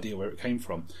have no idea where it came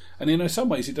from. And in some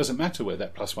ways, it doesn't matter where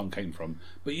that +1 came from,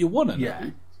 but you want to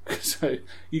know. So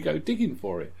you go digging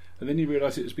for it, and then you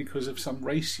realise it was because of some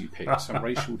race you picked, some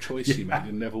racial choice you made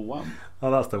in level 1.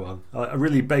 Oh, that's the one. A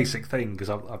really basic thing,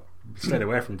 because I've stayed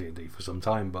away from D&D for some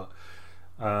time, but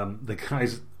the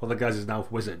guys is now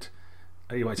wizard.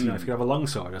 He wanted to know if you could have a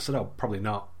longsword. I said, oh, probably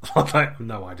not. I have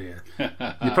no idea.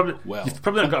 You've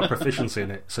probably not got a proficiency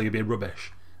in it, so you'd be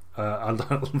rubbish. And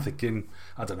I'm thinking,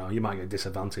 I don't know, you might get a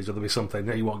disadvantage, or there'll be something,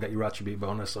 you won't get your attribute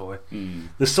bonus, or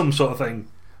there's some sort of thing.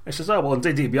 It says, oh, well, in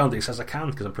D&D Beyond it says I can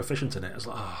because I'm proficient in it. I was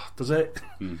like, oh, does it?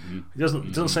 It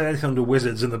doesn't say anything under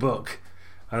wizards in the book.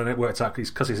 And then it worked out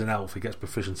because he's an elf, he gets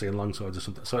proficiency in longswords or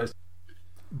something. So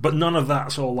but none of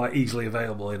that's all like easily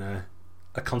available in a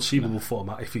consumable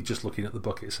format if you're just looking at the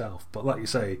book itself. But like you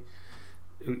say,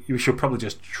 you should probably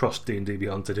just trust D&D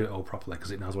Beyond to do it all properly,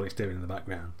 because it knows what it's doing in the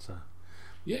background. So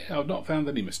yeah, I've not found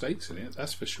any mistakes in it,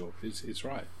 that's for sure. It's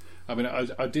right. I mean,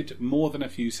 I did more than a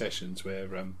few sessions where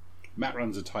Matt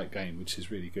runs a tight game, which is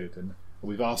really good, and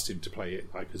we've asked him to play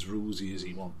it like as rulesy as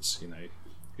he wants. You know,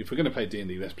 if we're going to play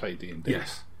D&D, let's play D&D.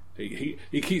 Yes.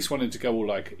 He keeps wanting to go all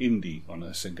like indie on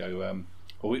us and go,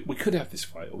 or we could have this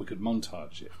fight, or we could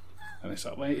montage it. And it's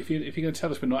like, well, if you're going to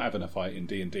tell us we're not having a fight in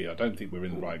D&D, I don't think we're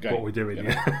in the right game. What we're doing, you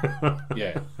know?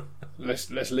 Yeah.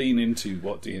 Let's lean into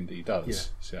what D&D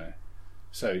does. Yeah.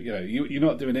 So you know, you're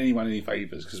not doing anyone any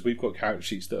favours, because we've got character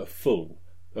sheets that are full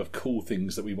of cool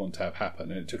things that we want to have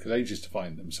happen, and it took us ages to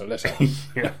find them. So let's have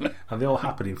them. And they all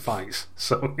happen in fights.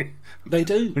 So they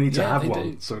do. We need to have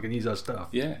one so we can use our stuff.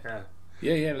 Yeah.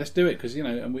 Let's do it, because you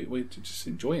know, and we're just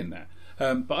enjoying that.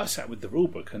 But I sat with the rule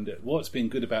book, and what's been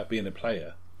good about being a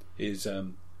player is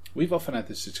we've often had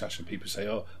this discussion. People say,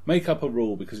 "Oh, make up a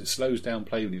rule because it slows down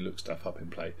play when you look stuff up in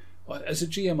play." Well, as a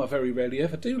GM, I very rarely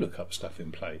ever do look up stuff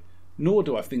in play. Nor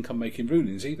do I think I'm making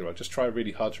rulings either. I just try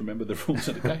really hard to remember the rules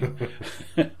of the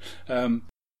game.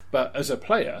 But as a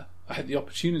player, I had the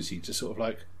opportunity to sort of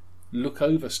like look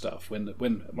over stuff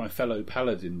when my fellow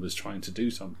paladin was trying to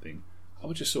do something. I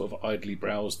would just sort of idly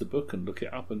browse the book and look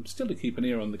it up, and still to keep an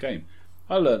ear on the game.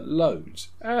 I learnt loads,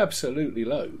 absolutely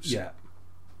loads. Yeah.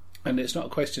 And it's not a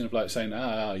question of like saying,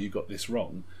 you got this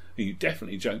wrong. You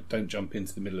definitely don't jump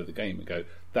into the middle of the game and go,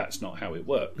 that's not how it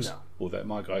works. No. Although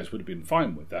my guys would have been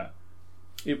fine with that.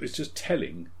 It was just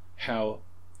telling how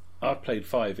I've played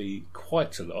 5e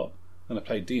quite a lot, and I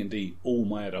played D&D all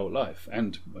my adult life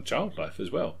and my child life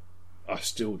as well. I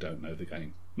still don't know the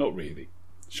game. Not really.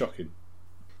 Shocking.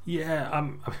 Yeah,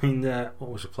 I mean,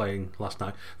 what was I playing last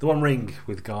night? The One Ring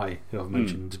with Guy, who I've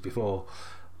mentioned before.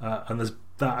 And there's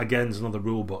that again is another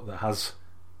rule book that has,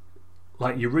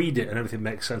 like, you read it and everything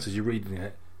makes sense as you're reading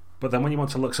it, but then when you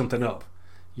want to look something up,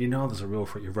 you know there's a rule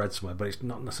for it you've read somewhere, but it's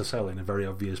not necessarily in a very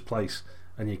obvious place,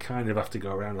 and you kind of have to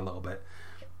go around a little bit.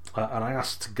 And I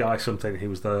asked Guy something, he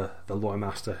was the lore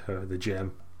master, the GM,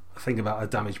 a thing about a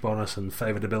damage bonus and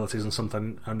favoured abilities and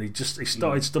something, and he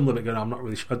started stumbling a bit, going, I'm not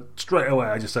really sure. Straight away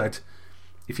I just said,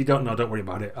 if you don't know, don't worry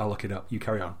about it, I'll look it up, you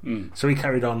carry on. So he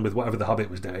carried on with whatever the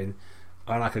Hobbit was doing,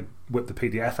 and I could whip the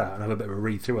PDF out and have a bit of a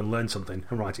read through and learn something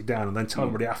and write it down and then tell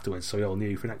everybody afterwards so we all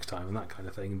knew for next time and that kind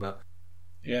of thing. But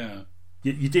yeah,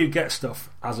 you do get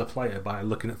stuff as a player by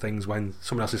looking at things when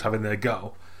someone else is having their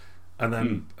go, and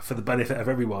then for the benefit of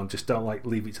everyone, just don't like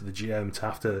leave it to the GM to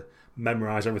have to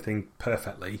memorise everything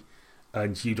perfectly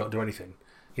and you don't do anything.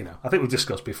 You know, I think we've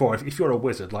discussed before, if you're a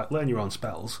wizard, like, learn your own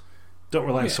spells, don't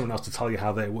rely on someone else to tell you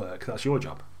how they work. That's your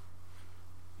job.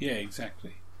 Yeah,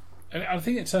 exactly. And I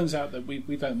think it turns out that we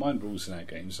don't mind rules in our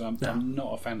games. I'm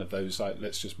not a fan of those, like,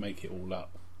 let's just make it all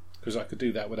up, because I could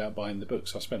do that without buying the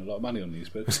books. I spent a lot of money on these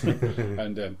books.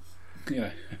 And you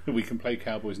know, we can play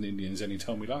Cowboys and Indians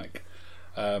anytime we like.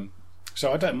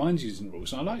 So I don't mind using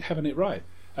rules, and I like having it right.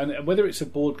 And whether it's a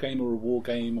board game or a war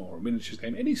game or a miniatures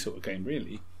game, any sort of game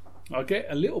really, I get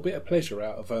a little bit of pleasure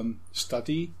out of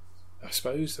study, I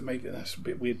suppose. Maybe that's a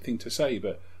bit weird thing to say,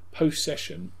 but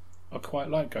post-session, I quite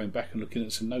like going back and looking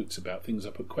at some notes about things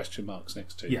I put question marks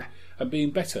next to, and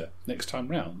being better next time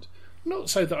round. Not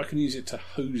so that I can use it to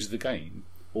hose the game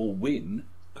or win,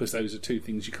 because those are two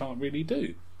things you can't really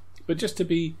do, but just to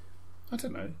be, I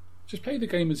don't know, just play the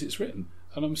game as it's written.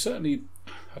 And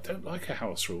I don't like a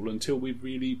house rule until we've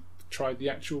really tried the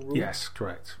actual rule. Yes,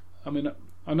 correct. I mean,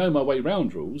 I know my way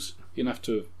round rules enough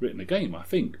to have written a game, I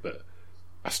think, but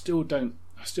I still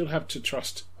have to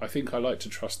trust. I think I like to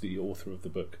trust the author of the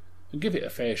book and give it a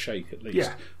fair shake at least.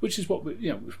 Yeah. Which is what we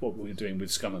were doing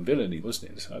with Scum and Villainy,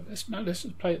 wasn't it? So let's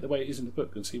just play it the way it is in the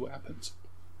book and see what happens.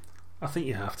 I think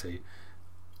you have to.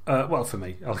 Well, for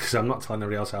me, because I'm not telling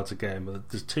everybody else how to game, but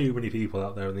there's too many people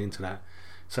out there on the internet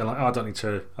saying, like, I don't need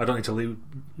to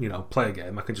play a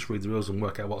game. I can just read the rules and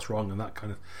work out what's wrong, and that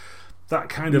kind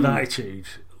of attitude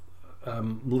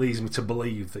leads me to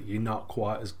believe that you're not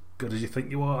quite as good as you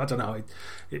think you are. I don't know.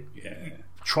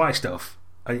 Try stuff,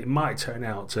 and it might turn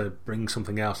out to bring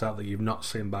something else out that you've not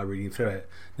seen by reading through it.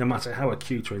 No matter how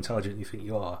acute or intelligent you think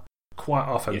you are, quite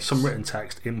often some written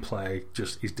text in play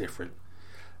just is different.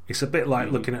 It's a bit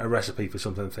like looking at a recipe for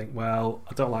something and think, well,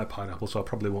 I don't like pineapple, so I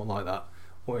probably won't like that.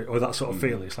 Or that sort of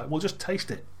feeling. It's like, well, just taste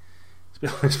it.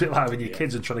 It's a bit like having your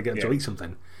kids and trying to get them to eat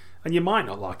something. And you might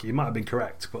not like it, you might have been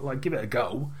correct, but like, give it a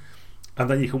go, and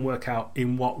then you can work out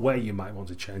in what way you might want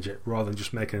to change it, rather than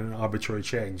just making an arbitrary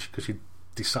change because you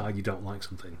decide you don't like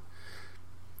something.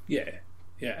 Yeah,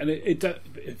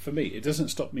 and for me, it doesn't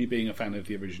stop me being a fan of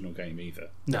the original game either.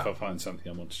 No. If I find something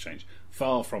I want to change,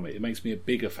 far from it. It makes me a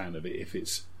bigger fan of it if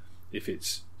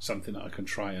it's something that I can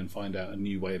try and find out a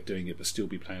new way of doing it, but still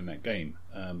be playing that game.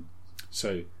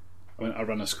 So, I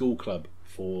run a school club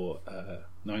for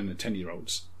 9 and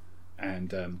 10-year-olds,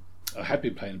 and I had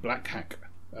been playing Black Hack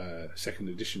 2nd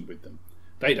edition with them,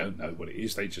 They don't know what it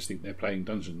is. They just think they're playing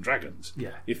Dungeons and Dragons.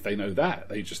 Yeah. If they know that,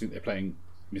 they just think they're playing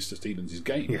Mr. Stevens'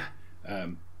 game. Yeah.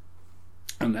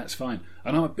 And that's fine.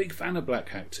 And I'm a big fan of Black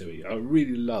Hat 2e. I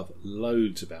really love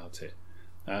loads about it.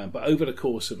 But over the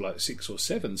course of like 6 or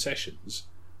 7 sessions,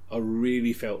 I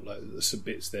really felt like there's some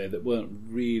bits there that weren't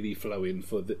really flowing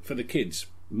for the kids,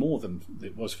 more than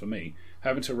it was for me.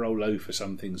 Having to roll low for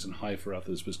some things and high for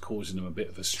others was causing them a bit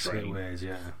of a strain. Ways,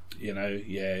 yeah. You know,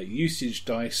 usage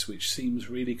dice, which seems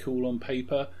really cool on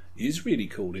paper, is really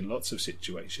cool in lots of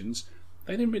situations.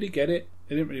 They didn't really get it.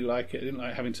 They didn't really like it. They didn't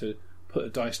like having to put a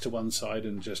dice to one side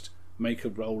and just make a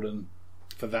roll, and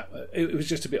for that, it was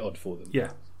just a bit odd for them.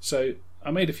 Yeah. So I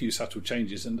made a few subtle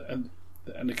changes, and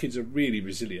the kids are really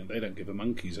resilient. They don't give a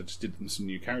monkeys. I just did them some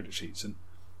new character sheets, and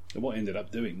what I ended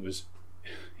up doing was,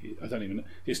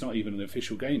 it's not even an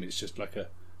official game. It's just like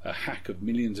a hack of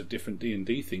millions of different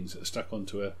D&D things that are stuck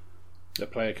onto a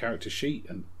player character sheet,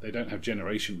 and they don't have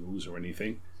generation rules or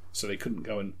anything, so they couldn't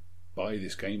go and buy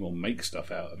this game or make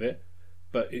stuff out of it.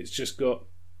 But it's just got,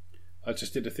 I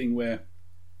just did a thing where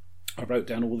I wrote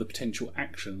down all the potential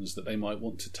actions that they might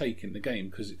want to take in the game,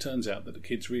 because it turns out that the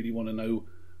kids really want to know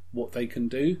what they can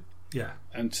do. Yeah.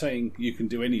 And saying you can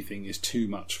do anything is too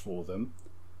much for them.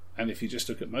 And if you just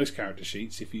look at most character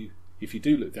sheets, if you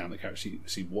do look down the character sheet and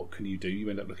see what can you do, you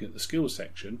end up looking at the skills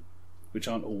section, which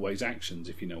aren't always actions,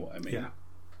 if you know what I mean. Yeah.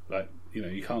 Like,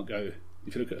 you can't go,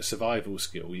 if you look at a survival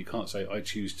skill, you can't say, I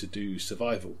choose to do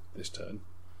survival this turn.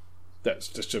 That's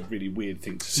just a really weird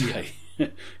thing to say. Yeah.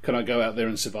 Can I go out there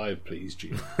and survive, please,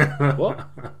 Jim? What?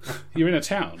 You're in a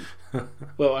town.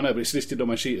 Well, I know, but it's listed on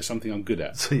my sheet as something I'm good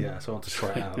at. So I want to try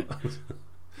it out.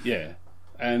 Yeah.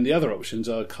 And the other options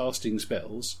are casting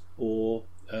spells or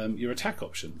your attack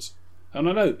options. And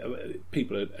I know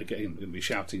people are going to be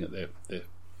shouting at their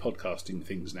podcasting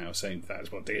things now, saying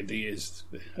that's what D&D is,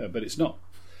 but it's not.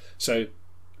 So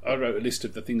I wrote a list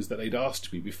of the things that they'd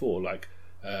asked me before, like,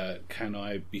 can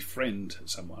I befriend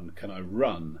someone? Can I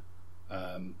run?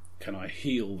 Can I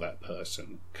heal that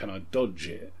person? Can I dodge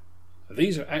it?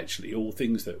 These are actually all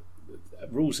things that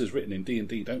rules as written in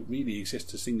D&D don't really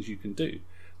exist as things you can do.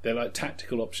 They're like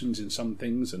tactical options in some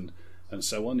things and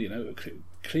so on.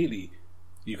 Clearly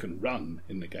you can run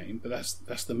in the game, but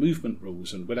that's the movement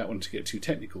rules, and without wanting to get too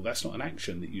technical, that's not an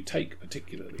action that you take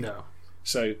particularly. No.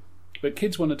 So, but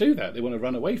kids want to do that. They want to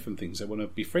run away from things. They want to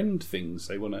befriend things.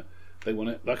 They want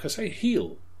to, like I say,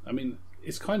 heal. I mean,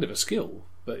 it's kind of a skill,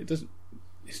 but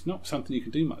it's not something you can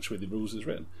do much with the rules as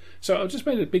written. So I've just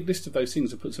made a big list of those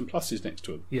things and put some pluses next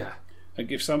to them. Yeah. And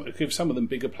give some of them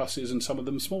bigger pluses and some of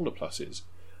them smaller pluses.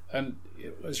 And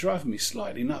it was driving me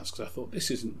slightly nuts, because I thought, this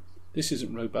isn't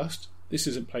robust. This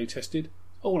isn't play tested.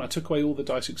 Oh, and I took away all the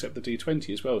dice except the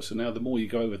D20 as well. So now the more you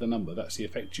go over the number, that's the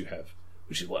effect you have,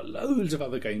 which is what loads of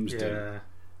other games do.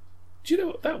 Do you know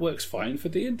what? That works fine for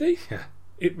D&D. Yeah.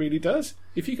 It really does.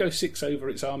 If you go 6 over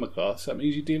its armour class, that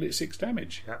means you deal it 6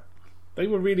 damage. Yeah. They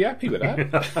were really happy with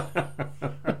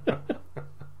that.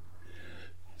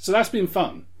 So that's been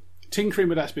fun. Tinkering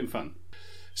with that's been fun.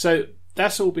 So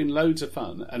that's all been loads of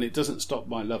fun, and it doesn't stop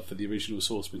my love for the original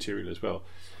source material as well.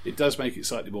 It does make it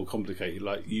slightly more complicated,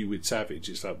 like you with Savage.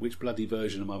 It's like, which bloody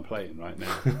version am I playing right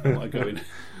now? Am I going...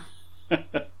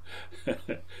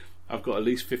 I've got at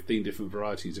least 15 different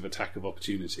varieties of Attack of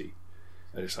Opportunity.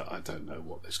 And it's like, I don't know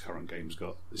what this current game's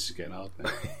got. This is getting hard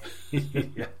now.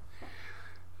 Yeah.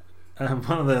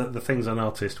 One of the things I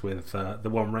noticed with the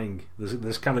One Ring,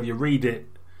 there's kind of, you read it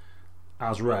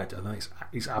as read, and then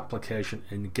it's application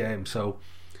in the game. So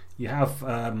you have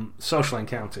social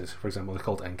encounters, for example. They're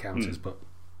called encounters, but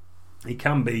it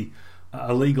can be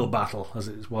a legal battle, as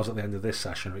it was at the end of this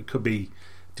session. It could be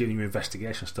doing your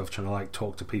investigation stuff, trying to like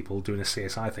talk to people, doing a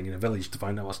CSI thing in a village to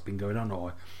find out what's been going on,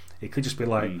 or it could just be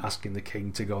like asking the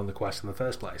king to go on the quest in the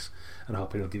first place and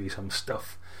hoping he'll give you some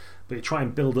stuff. But you try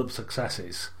and build up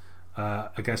successes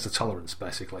against a tolerance,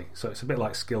 basically. So it's a bit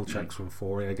like skill checks from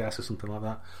 4E, I guess, or something like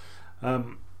that.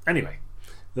 Anyway,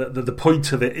 the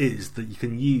point of it is that you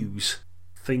can use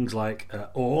things like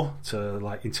awe to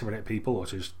like intimidate people, or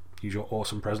to just use your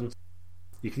awesome presence.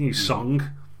 You can use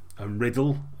song and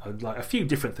riddle and like a few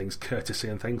different things, courtesy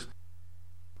and things.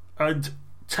 And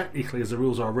technically, as the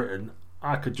rules are written,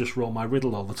 I could just roll my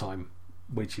riddle all the time,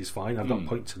 which is fine. I've got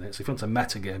points in it. So if you want to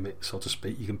metagame it, so to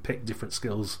speak, you can pick different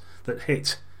skills that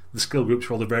hit the skill groups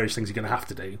for all the various things you're going to have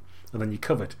to do, and then you're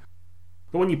covered.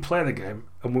 But when you play the game,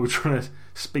 and we were trying to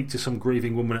speak to some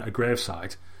grieving woman at a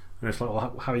graveside, and it's like,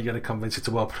 well, how are you going to convince her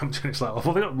to open up to it? It's like,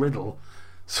 well, they got riddle,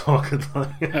 so I could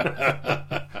like...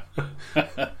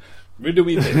 Riddle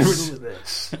me this. Riddle me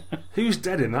this. Who's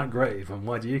dead in that grave, and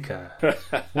why do you care?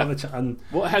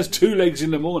 What has 2 legs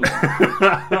in the morning?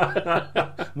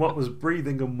 What was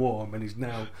breathing and warm, and is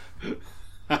now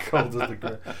cold as the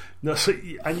grave? No,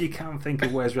 and you can think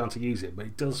of ways around to use it, but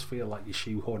it does feel like you're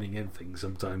shoehorning in things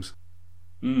sometimes.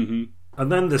 Mm-hmm.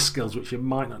 And then there's skills which you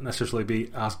might not necessarily be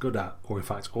as good at, or in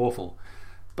fact awful.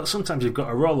 But sometimes you've got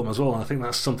to roll them as well, and I think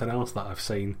that's something else that I've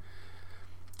seen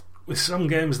with some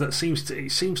games that seems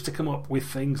to come up with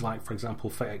things like, for example,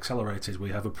 Fate Accelerated, where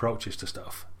you have approaches to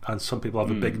stuff, and some people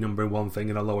have a big number in one thing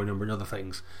and a lower number in other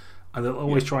things, and they'll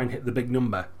always try and hit the big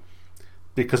number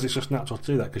because it's just natural to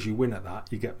do that, because you win at that,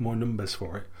 you get more numbers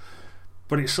for it.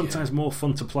 But it's sometimes more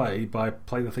fun to play by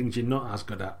playing the things you're not as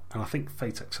good at, and I think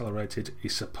Fate Accelerated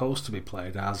is supposed to be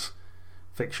played as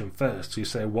fiction first. So you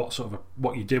say what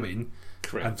you're doing.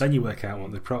 Correct. And then you work out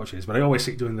what the approach is. But I always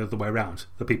see it doing the other way around.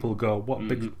 The people go, what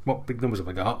big numbers have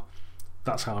I got?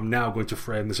 That's how I'm now going to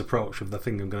frame this approach of the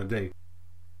thing I'm going to do.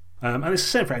 And it's the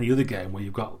same for any other game where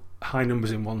you've got high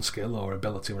numbers in one skill or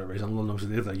ability, or whatever it is, and low numbers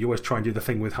in the other. You always try and do the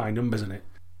thing with high numbers in it.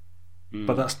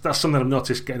 But that's something I've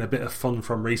noticed getting a bit of fun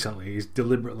from recently, is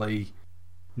deliberately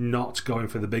not going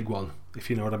for the big one,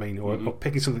 if you know what I mean, or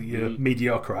picking something that you're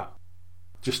mediocre at,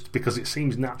 just because it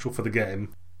seems natural for the game.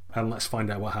 And let's find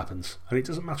out what happens. And it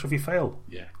doesn't matter if you fail.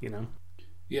 Yeah. You know?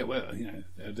 Yeah, well,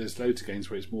 there's loads of games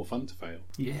where it's more fun to fail.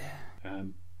 Yeah.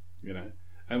 You know,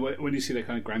 and when you see that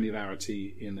kind of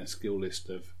granularity in a skill list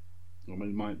of, I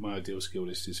mean, my ideal skill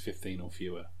list is 15 or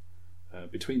fewer.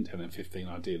 Between 10 and 15,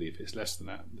 ideally. If it's less than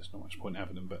that, there's not much point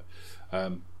having them, but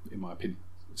in my opinion.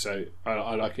 So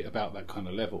I like it about that kind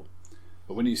of level.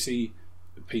 But when you see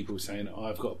people saying,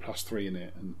 I've got a +3 in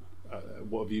it, and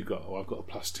what have you got? Oh, I've got a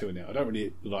 +2 in it. I don't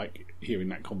really like hearing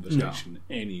that conversation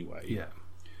anyway. Yeah.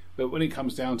 But when it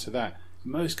comes down to that,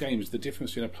 most games, the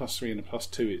difference between a +3 and a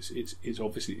 +2, it's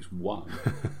obviously it's 1.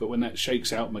 But when that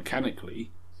shakes out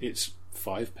mechanically, it's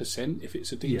 5% if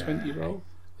it's a D20 roll.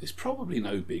 It's probably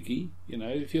no biggie. You know,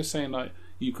 if you're saying like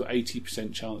you've got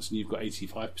 80% chance and you've got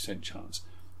 85% chance,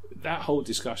 that whole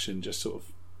discussion just sort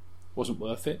of wasn't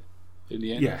worth it in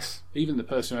the end. Yes. Even the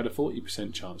person who had a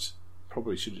 40% chance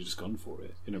probably should have just gone for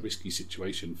it in a risky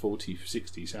situation. 40 for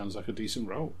 60 sounds like a decent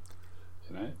roll,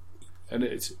 you know. And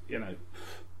it's, you know,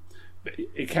 but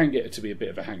it can get to be a bit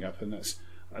of a hang up, and that's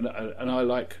and I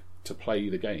like to play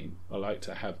the game. I like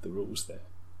to have the rules there,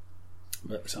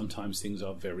 but sometimes things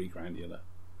are very granular,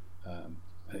 and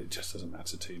it just doesn't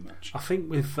matter too much. I think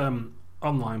with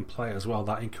online play as well,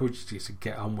 that encourages you to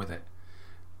get on with it,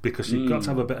 because you've got to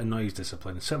have a bit of noise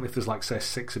discipline. Certainly, if there's like say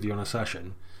 6 of you on a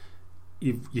session,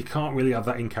 you can't really have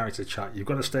that in character chat. You've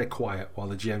got to stay quiet while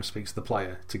the GM speaks to the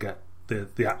player to get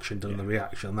the action done, the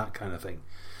reaction, and that kind of thing.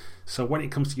 So when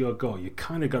it comes to your go, you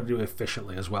kind of got to do it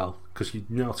efficiently as well, because you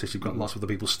notice you've got lots of other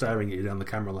people staring at you down the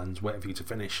camera lens, waiting for you to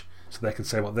finish, so they can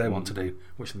say what they want to do,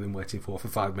 which they've been waiting for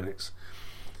 5 minutes.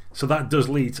 So that does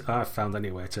lead, I've found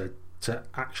anyway, to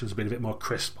actions being a bit more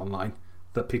crisp online,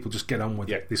 that people just get on with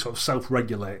it. They sort of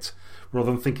self-regulate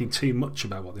rather than thinking too much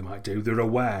about what they might do. They're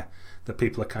aware that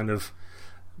people are kind of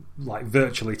like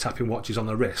virtually tapping watches on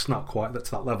the wrist, not quite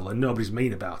to that level, and nobody's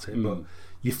mean about it, but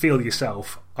you feel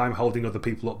yourself, I'm holding other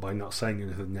people up by not saying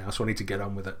anything now, so I need to get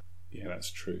on with it. Yeah, that's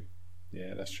true.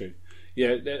 Yeah,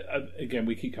 again,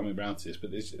 we keep coming around to this, but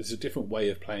there's a different way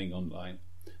of playing online.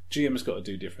 GM's got to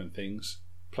do different things.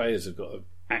 Players have got to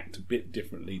act a bit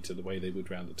differently to the way they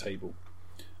would round the table.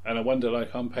 And I wonder,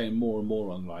 like, I'm playing more and more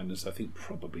online, as I think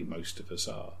probably most of us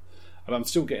are. And I'm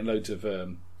still getting loads of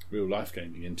real life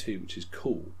gaming in too, which is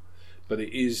cool. But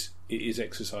it is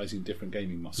exercising different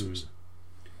gaming muscles.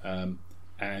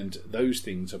 And those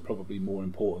things are probably more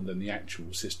important than the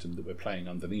actual system that we're playing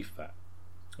underneath that.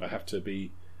 I have to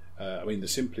be... I mean, the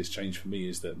simplest change for me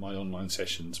is that my online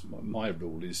sessions, my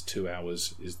rule is 2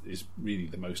 hours is really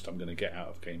the most I'm going to get out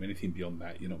of a game. Anything beyond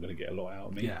that, you're not going to get a lot out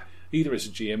of me, either as a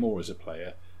GM or as a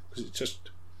player, because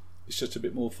it's just a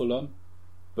bit more full on.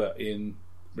 But in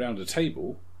round a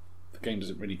table, the game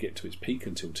doesn't really get to its peak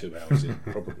until 2 hours in,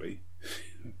 probably,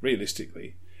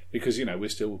 realistically, because we're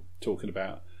still talking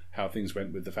about how things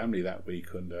went with the family that week,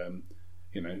 and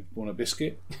want a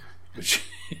biscuit, which.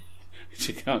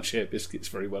 You can't share biscuits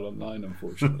very well online,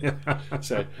 unfortunately.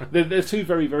 So they're two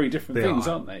very, very different things,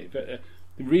 aren't they? But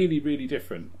really, really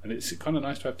different. And it's kind of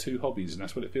nice to have two hobbies, and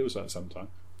that's what it feels like sometimes.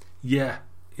 Yeah.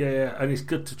 And it's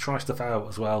good to try stuff out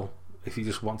as well if you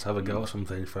just want to have a go at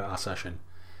something for our session.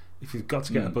 If you've got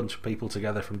to get a bunch of people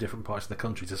together from different parts of the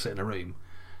country to sit in a room,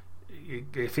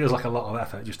 it feels like a lot of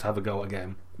effort just to have a go at a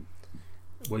game.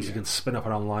 Whereas you can spin up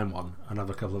an online one and have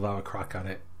a couple of hour crack at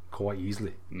it quite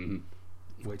easily.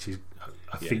 Which is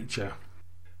a feature.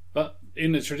 But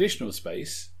in the traditional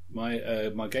space, my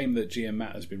game that GM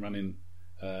Matt has been running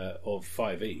of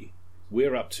 5e,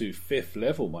 we're up to 5th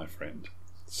level, my friend.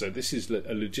 So this is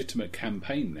a legitimate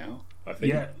campaign now, I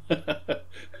think.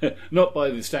 Yeah. Not by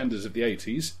the standards of the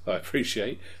 80s, I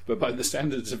appreciate, but by the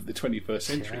standards of the 21st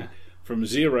century. Yeah. From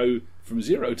zero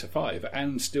to 5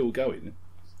 and still going.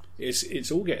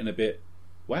 It's all getting a bit,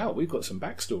 wow, we've got some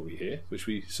backstory here, which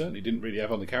we certainly didn't really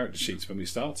have on the character sheets when we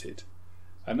started.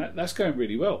 And that's going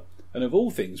really well. And of all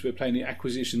things, we're playing the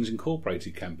Acquisitions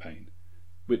Incorporated campaign,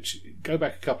 which, go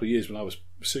back a couple of years when I was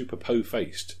super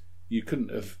po-faced, you couldn't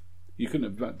have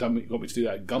got me to do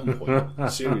that at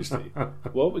gunpoint. Seriously.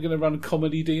 What, we're going to run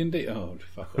comedy D&D? Oh,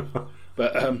 fuck off.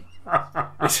 But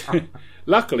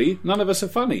luckily, none of us are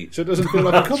funny, so it doesn't feel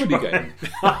like a comedy game.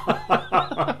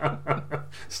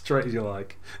 Straight as you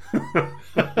like.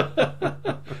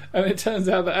 And it turns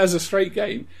out that as a straight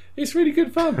game, it's really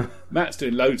good fun. Matt's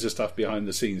doing loads of stuff behind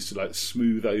the scenes to like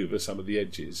smooth over some of the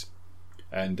edges,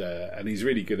 and he's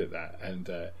really good at that.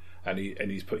 And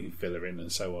he's putting filler in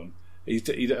and so on. He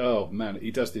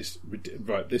does this.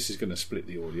 Right, this is going to split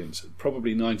the audience.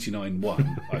 Probably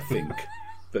 99-1, I think,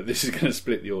 that this is going to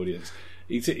split the audience.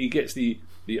 He gets the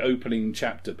opening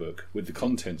chapter book with the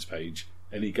contents page,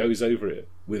 and he goes over it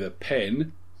with a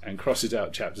pen and crosses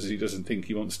out chapters he doesn't think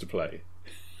he wants to play.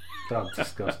 That's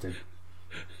disgusting.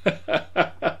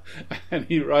 And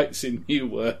he writes in new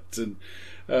words, and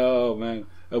oh man.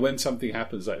 And when something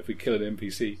happens, like if we kill an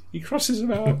NPC, he crosses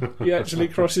them out. He actually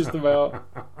crosses them out.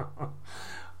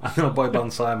 I know Boy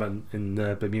Band Simon in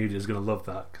Bermuda is going to love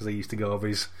that, because he used to go over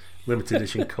his limited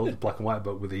edition cult black and white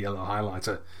book with a yellow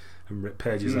highlighter and rip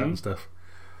pages out and stuff.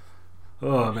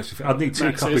 Oh, it makes me feel, I'd need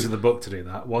two copies of the book to do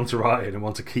that. One to write in and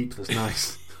one to keep. That's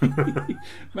nice.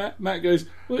 Matt goes,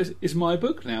 well, it's my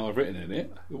book now. I've written in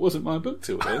it. It wasn't my book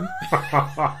till then.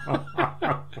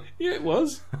 Yeah, it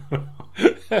was.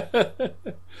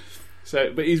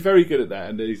 So, but he's very good at that,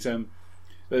 and he's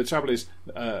the trouble is,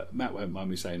 Matt won't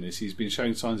mind me saying this. He's been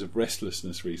showing signs of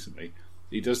restlessness recently.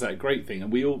 He does that great thing,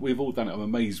 and we've all done it. I'm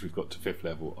amazed we've got to 5th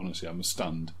level. Honestly, I'm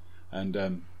stunned.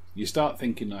 And you start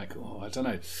thinking like, I don't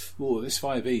know. Oh, this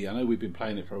 5e. I know we've been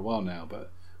playing it for a while now, but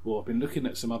I've been looking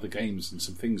at some other games and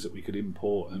some things that we could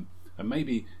import, and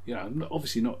maybe,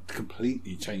 obviously not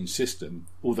completely change system,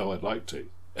 although I'd like to.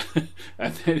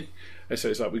 And then, so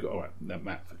it's like, all right, now,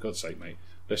 Matt, for God's sake, mate,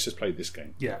 let's just play this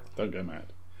game. Yeah. Don't go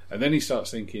mad. And then he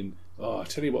starts thinking, I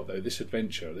tell you what though, this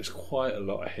adventure, there's quite a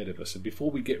lot ahead of us, and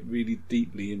before we get really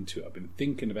deeply into it, I've been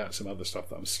thinking about some other stuff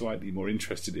that I'm slightly more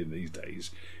interested in these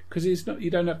days, because you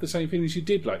don't have the same feelings you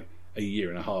did like a year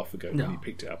and a half ago when you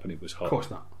picked it up and it was hot. Of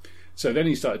course not. So then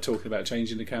he started talking about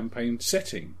changing the campaign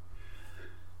setting.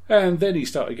 And then he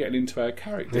started getting into our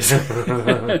characters.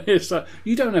 It's like,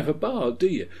 you don't have a bard, do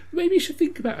you? Maybe you should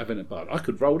think about having a bard. I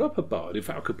could roll up a bard. In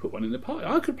fact, I could put one in the party.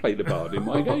 I could play the bard in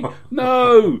my game.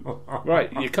 No!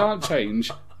 Right, you can't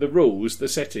change the rules, the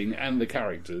setting, and the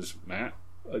characters, Matt.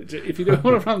 If you don't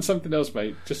want to run something else,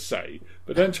 mate, just say.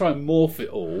 But don't try and morph it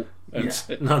all and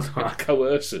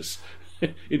coerce us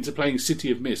into playing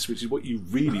City of Mist, which is what you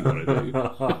really want to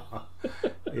do.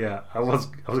 Yeah, I was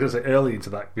going to say early into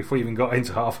that, before you even got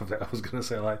into half of it, I was going to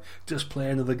say, like, just play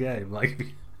another game.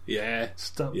 Like,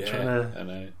 stop trying to. I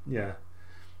know. Yeah.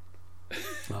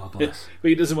 Oh, bless. But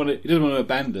he doesn't want to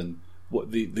abandon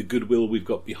what the goodwill we've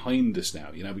got behind us now.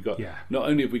 We've got not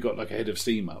only have we got like a head of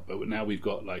steam up, but now we've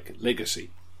got like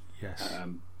legacy. Yes.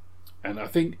 And I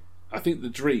think the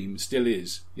dream still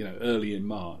is, early in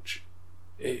March.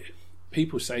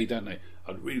 People say, don't they,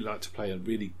 I'd really like to play a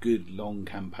really good long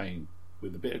campaign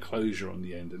with a bit of closure on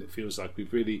the end, and it feels like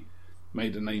we've really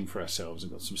made a name for ourselves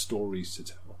and got some stories to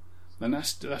tell. And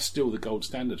that's still the gold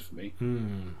standard for me.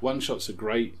 One shots are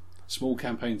great, small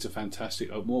campaigns are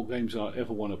fantastic. More games than I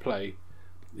ever want to play,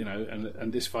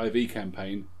 and this 5e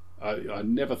campaign, I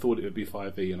never thought it would be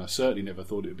 5e, and I certainly never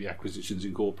thought it would be Acquisitions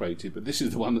Incorporated, but this is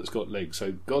the one that's got legs,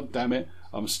 so god damn it,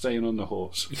 I'm staying on the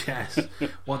horse. Yes.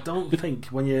 Well, don't think,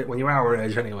 when you're our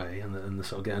age anyway, and the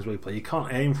sort of games we play, you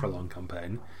can't aim for a long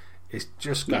campaign. It's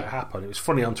just going to happen. It was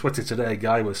funny on Twitter today, a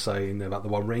guy was saying about the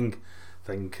One Ring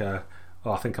thing.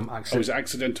 I think I'm it was an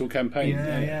accidental campaign.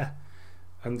 Yeah.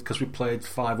 And because we played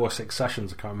 5 or 6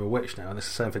 sessions, I can't remember which now, and it's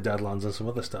the same for Deadlands and some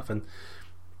other stuff. And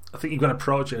I think you've got to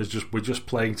approach it as we're just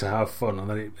playing to have fun, and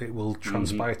then it will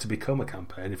transpire to become a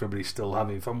campaign if everybody's still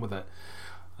having fun with it.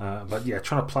 But yeah,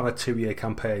 trying to plan a 2-year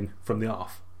campaign from the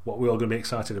off, what we're all going to be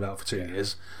excited about for 2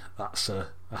 years, that's a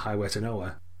highway to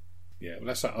nowhere. Yeah, well,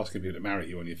 that's like asking people to marry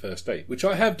you on your first date, which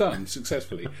I have done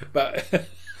successfully, but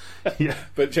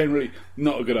but generally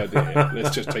not a good idea.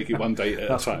 Let's just take it one date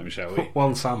at a time, shall we?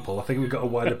 One sample. I think we've got a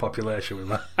wider population with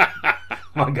that.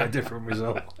 might get a different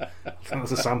result. I think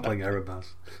that's a sampling error,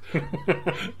 Baz.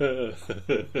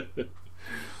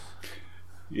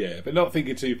 Yeah, but not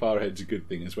thinking too far ahead is a good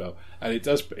thing as well, and it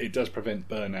does prevent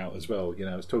burnout as well.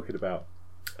 I was talking about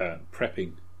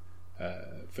prepping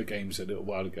for games a little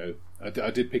while ago. I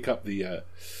did pick up the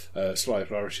Sly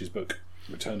Flourish's book,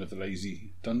 Return of the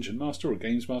Lazy Dungeon Master, or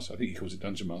Games Master. I think he calls it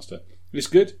Dungeon Master. It's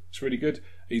good. It's really good.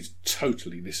 He's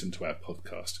totally listened to our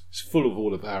podcast. It's full of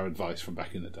all of our advice from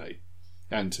back in the day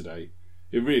and today.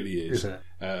 It really is. Is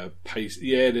it? Pace.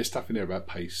 Yeah, there's stuff in there about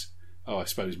pace. Oh, I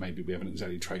suppose maybe we haven't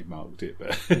exactly trademarked it,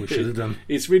 but We should have done.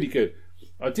 It's really good.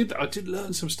 I did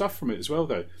learn some stuff from it as well,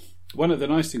 though. One of the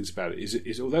nice things about it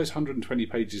is although it's 120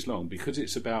 pages long, because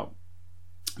it's about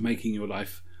making your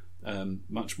life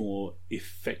much more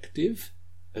effective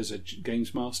as a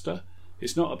games master.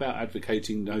 It's not about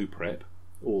advocating no prep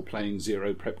or playing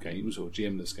zero prep games or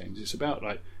GMless games. It's about,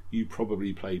 like, you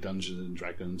probably play Dungeons and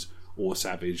Dragons or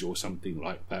Savage or something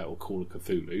like that, or Call of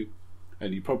Cthulhu,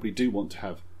 and you probably do want to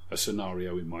have a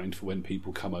scenario in mind for when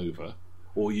people come over,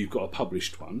 or you've got a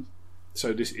published one.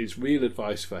 So this is real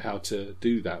advice for how to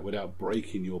do that without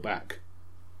breaking your back.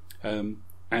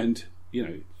 And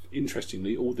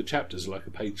interestingly, all the chapters are like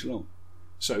a page long.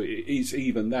 So it's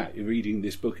even that reading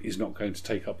this book is not going to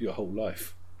take up your whole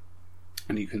life,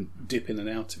 and you can dip in and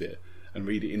out of it and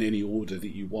read it in any order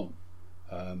that you want.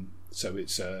 So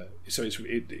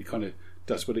it kind of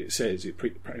does what it says. It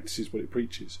practices what it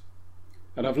preaches.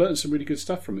 And I've learned some really good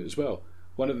stuff from it as well.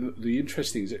 One of the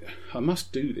interesting things, I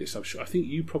must do this, I'm sure, I think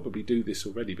you probably do this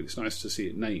already, but it's nice to see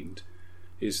it named,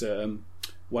 is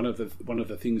one of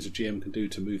the things a GM can do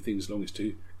to move things along is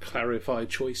to clarify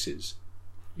choices.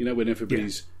 When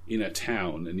everybody's in a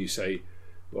town and you say,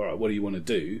 all right, what do you want to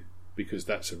do? Because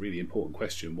that's a really important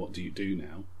question. What do you do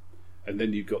now? And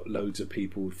then you've got loads of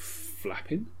people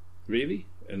flapping, really,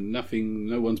 and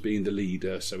no one's being the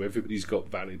leader, so everybody's got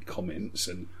valid comments,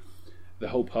 and the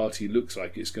whole party looks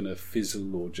like it's going to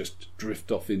fizzle or just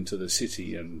drift off into the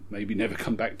city and maybe never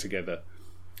come back together.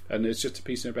 And there's just a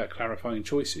piece there about clarifying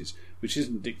choices, which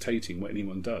isn't dictating what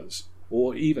anyone does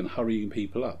or even hurrying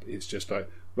people up. It's just like,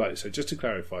 right, so just to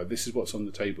clarify, this is what's on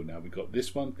the table now. We've got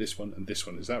this one, and this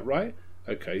one. Is that right?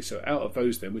 Okay, so out of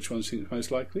those then, which one seems most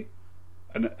likely?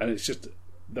 And it's just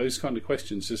those kind of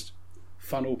questions just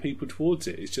funnel people towards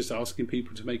it. It's just asking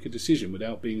people to make a decision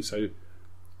without being so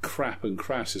crap and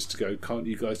crass as to go, can't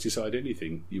you guys decide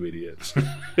anything, you idiots?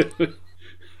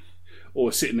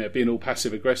 Or sitting there being all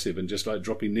passive aggressive and just like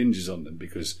dropping ninjas on them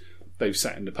because they've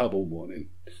sat in the pub all morning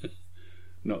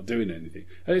not doing anything.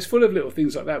 And it's full of little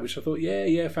things like that, which I thought,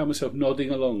 I found myself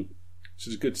nodding along, which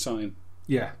is a good sign.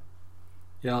 Yeah,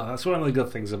 that's one of the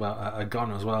good things about a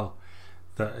Gone as well,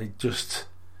 that it just,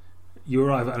 you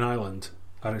arrive at an island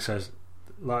and it says,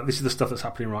 like, this is the stuff that's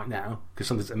happening right now because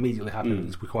something's immediately happening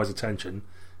that requires attention,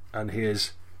 and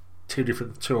here's two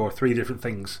or three different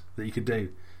things that you could do.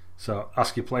 So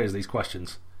ask your players these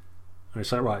questions, and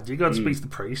it's like, right, do you go and speak to the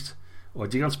priest, or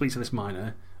do you go and speak to this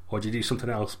miner, or do you do something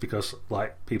else because,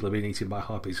 like, people are being eaten by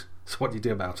harpies? So what do you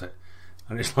do about it?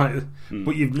 And it's like,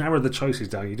 but you've narrowed the choices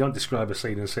down. You don't describe a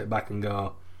scene and sit back and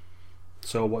go,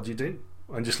 so what do you do?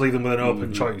 And just leave them with an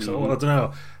open choice. Oh, well, I don't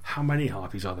know, how many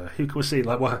harpies are there? Who can we see?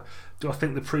 Like, well, do I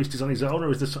think the priest is on his own,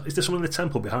 or is there someone in the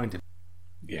temple behind him?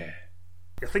 Yeah.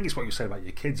 I think it's what you said about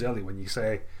your kids earlier when you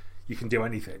say you can do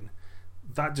anything.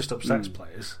 That just upsets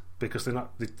players because they're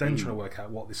then trying to work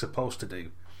out what they're supposed to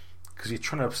do, because you're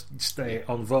trying to stay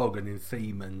on vogue and in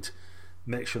theme and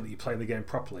make sure that you're playing the game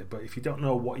properly. But if you don't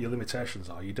know what your limitations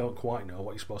are, you don't quite know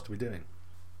what you're supposed to be doing.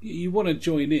 You want to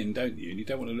join in, don't you? And you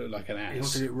don't want to look like an ass. You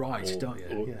want to do it right, don't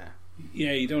you?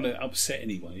 Yeah, you don't want to upset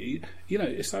anyone.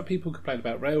 It's like people complain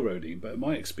about railroading, but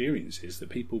my experience is that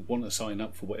people want to sign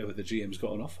up for whatever the GM's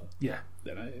got on offer. Yeah.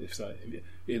 It's like,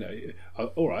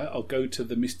 all right, I'll go to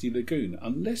the Misty Lagoon,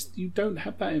 unless you don't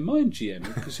have that in mind, GM.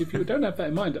 Because if you don't have that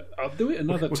in mind, I'll do it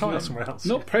another time. Somewhere else.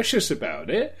 Not precious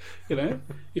about it,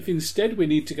 If instead we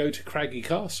need to go to Craggy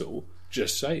Castle,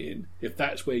 just saying, if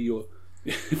that's where your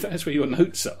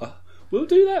notes are, we'll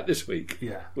do that this week.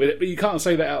 Yeah. But you can't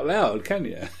say that out loud, can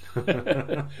you?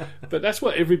 But that's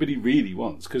what everybody really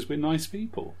wants, because we're nice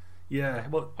people. Yeah,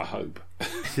 well, I hope.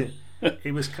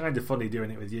 It was kind of funny doing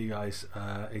it with you guys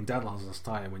in Deadlands last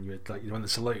time when you were in the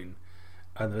saloon,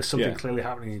 and there was something clearly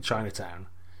happening in Chinatown,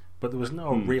 but there was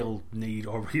no real need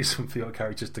or reason for your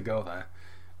characters to go there,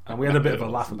 and we had a bit of a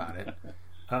laugh about it.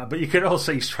 But you could all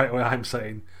see straight away I'm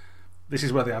saying, this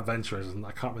is where the adventure is, and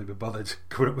I can't really be bothered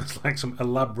coming up with like some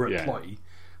elaborate ploy.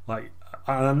 Like,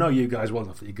 and I know you guys well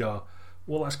enough that you go,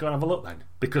 well, let's go and have a look then,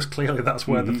 because clearly that's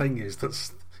where the thing is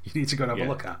you need to go and have a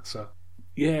look at. So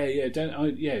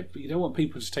Yeah. But you don't want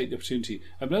people to take the opportunity.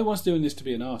 And no one's doing this to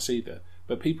be an arse either.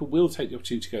 But people will take the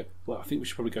opportunity to go, well, I think we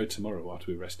should probably go tomorrow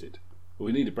after we're rested. Well,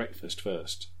 we need a breakfast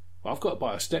first. Well, I've got to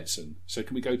buy a Stetson, so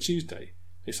can we go Tuesday?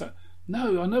 It's like,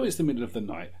 no, I know it's the middle of the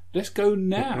night. Let's go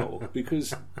now,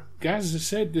 because Gaz has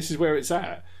said this is where it's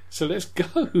at. So let's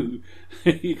go.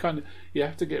 You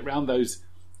have to get around those,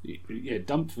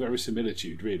 dump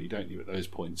verisimilitude, really, don't you, at those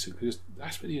points? Because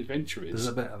that's where the adventure is. There's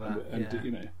a bit of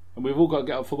that, and we've all got to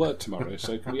get up for work tomorrow,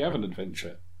 so can we have an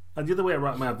adventure? And the other way I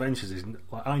write my adventures is,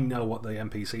 like, I know what the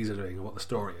NPCs are doing and what the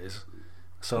story is.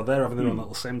 So they're having their own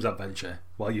little Sims adventure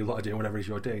while you lot are doing whatever it is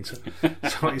you're doing. So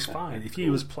it's fine. If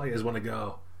you as players want to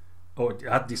go, or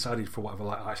had decided for whatever,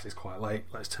 like, actually it's quite late,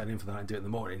 let's turn in for that and do it in the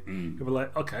morning, you'll be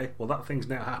like, okay, well, that thing's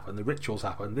now happened, the ritual's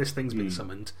happened, this thing's been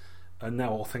summoned, and now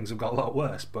all things have got a lot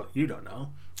worse, but you don't know.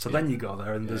 So then you go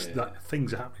there and there's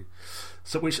things are happening.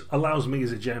 So which allows me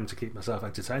as a GM to keep myself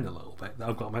entertained a little bit.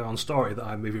 I've got my own story that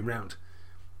I'm moving around.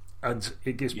 And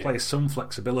it gives players some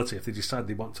flexibility if they decide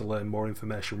they want to learn more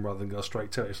information rather than go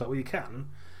straight to it. It's like, well, you can.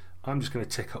 I'm just going to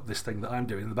tick up this thing that I'm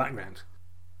doing in the background.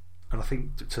 And I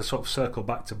think to sort of circle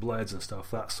back to Blades and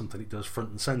stuff, that's something it does front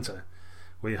and centre,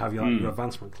 where you have your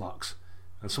advancement clocks.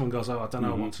 And someone goes, oh, I don't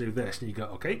know, I want to do this. And you go,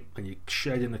 okay. And you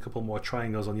shade in a couple more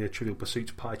triangles on your Trivial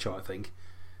Pursuits pie chart thing.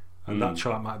 And that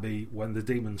chart might be when the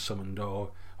demon's summoned or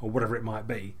whatever it might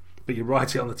be. But you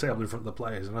write it on the table in front of the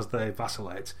players, and as they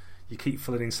vacillate, you keep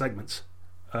filling in segments,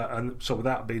 and so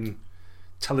without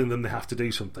telling them they have to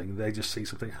do something, they just see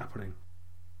something happening.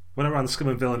 When I ran Scum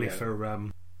and Villainy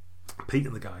for Pete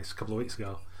and the guys a couple of weeks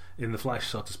ago, in the flesh,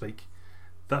 so to speak,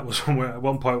 that was at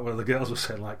one point where the girls were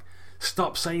saying, like,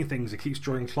 stop saying things, it keeps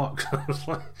drawing clocks. I was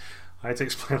like, I had to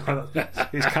explain that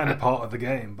it's kind of part of the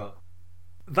game, but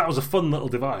that was a fun little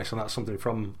device, and that's something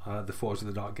from the Forge of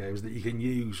the Dark games that you can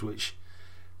use, which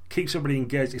keeps everybody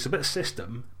engaged. It's a bit of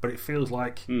system, but it feels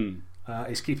like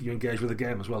it's keeping you engaged with the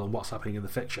game as well and what's happening in the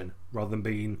fiction, rather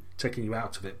than taking you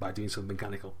out of it by doing something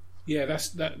mechanical. Yeah,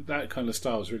 that kind of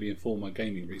style has really informed my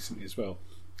gaming recently as well.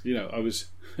 You know,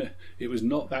 it was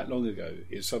not that long ago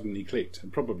it suddenly clicked,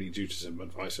 and probably due to some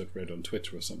advice I've read on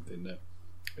Twitter or something, that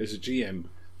as a GM,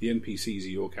 the NPCs are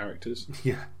your characters.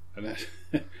 Yeah. And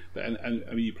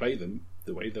I mean, you play them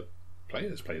the way the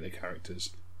players play their characters.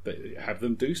 But have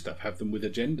them do stuff, have them with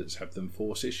agendas, have them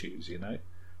force issues, you know,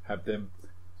 have them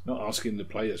not asking the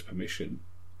players' permission,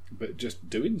 but just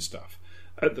doing stuff.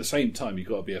 At the same time, you've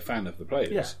got to be a fan of the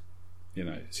players, you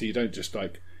know. So you don't just,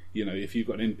 like, you know, if you've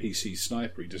got an NPC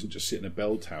sniper, he doesn't just sit in a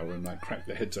bell tower and, like, crack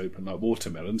their heads open like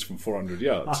watermelons from 400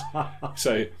 yards.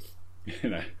 So, you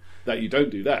know, that you don't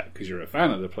do that because you're a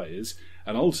fan of the players,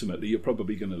 and ultimately you're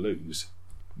probably going to lose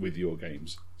with your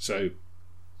games. So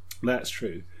that's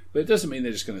true. But it doesn't mean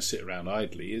they're just going to sit around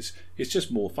idly. It's just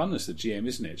more fun as the GM,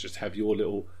 isn't it? Just have your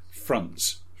little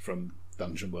fronts from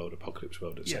Dungeon World, Apocalypse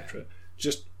World, etc.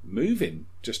 Just moving,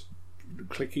 just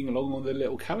clicking along on their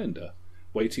little calendar,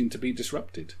 waiting to be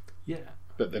disrupted. Yeah.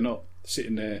 But they're not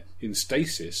sitting there in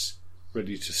stasis,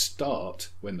 ready to start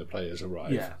when the players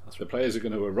arrive. Yeah, that's right. The players are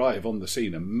going to arrive on the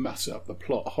scene and mess up the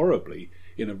plot horribly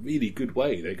in a really good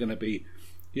way. They're going to be,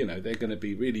 you know, they're going to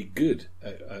be really good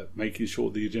at making sure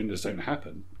the agendas don't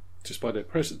happen just by their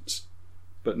presence,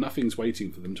 but nothing's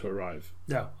waiting for them to arrive.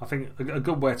 Yeah, I think a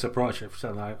good way to approach it, for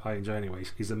something I enjoy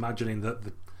anyways, is imagining that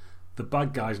the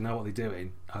bad guys know what they're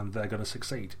doing and they're going to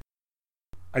succeed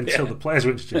until the players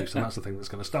are introduced, and that's the thing that's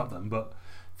going to stop them. But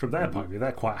from their point of view,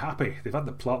 they're quite happy. They've had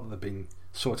the plot that they've been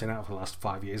sorting out for the last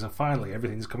 5 years, and finally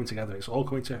everything's coming together. It's all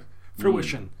coming to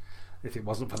fruition. If it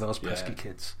wasn't for those pesky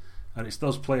kids, and it's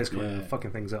those players coming and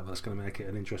fucking things up, that's going to make it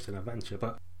an interesting adventure.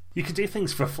 But you can do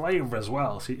things for flavour as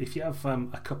well. So if you have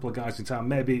a couple of guys in town,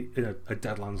 maybe in a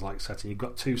Deadlands-like setting, you've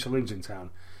got 2 saloons in town,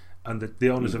 and the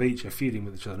owners of each are feuding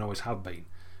with each other and always have been.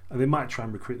 And they might try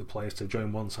and recruit the players to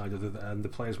join one side or the other, and the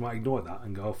players might ignore that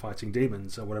and go fighting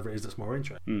demons or whatever it is that's more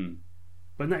interesting.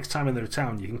 But next time in their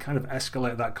town, you can kind of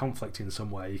escalate that conflict in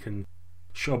some way. You can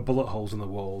show bullet holes in the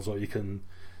walls, or you can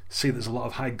see there's a lot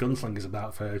of high gunslingers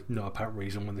about for no apparent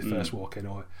reason when they first walk in,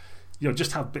 or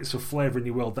just have bits of flavour in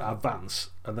your world that advance,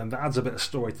 and then that adds a bit of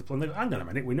story to the play. And they go, hang on a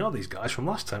minute, we know these guys from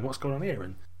last time, what's going on here?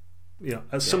 And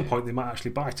at some point they might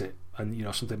actually bite it,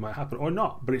 and something might happen, or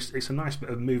not. But it's a nice bit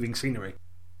of moving scenery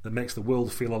that makes the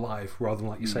world feel alive, rather than,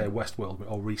 like you say, a Westworld where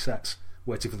it all resets,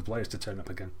 waiting for the players to turn up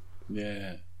again.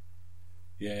 Yeah.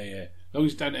 As long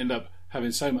as you don't end up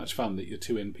having so much fun that your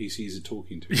 2 NPCs are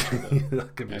talking to each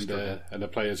other and the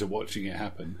players are watching it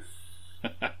happen.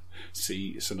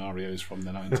 See scenarios from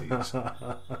the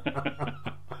 90s.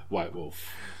 White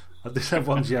Wolf. I just have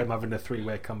one GM having a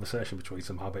 3-way conversation between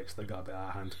some hobbits that got a bit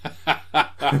out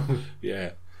of hand.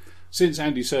 Yeah. since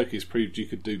Andy Serkis proved you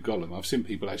could do Gollum, I've seen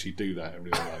people actually do that in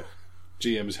real life.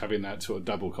 GMs having that sort of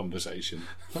double conversation,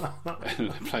 and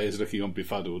the players looking on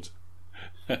befuddled.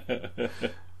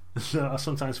 So I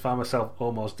sometimes find myself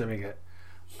almost doing it,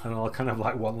 and I'll kind of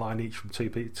like one line each from two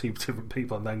different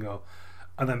people, and then go,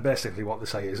 and then basically what they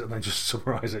say is, and then just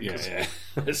summarise it. Yeah.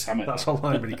 That's all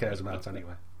anybody cares about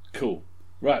anyway. Cool.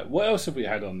 Right, what else have we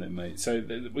had on then, mate? So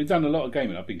we've done a lot of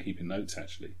gaming. I've been keeping notes,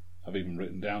 actually. I've even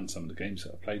written down some of the games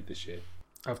that I've played this year.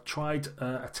 I've tried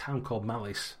a town called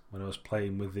Malice when I was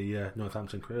playing with the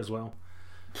Northampton crew as well.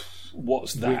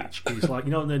 What's that? Which is like,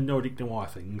 the Nordic noir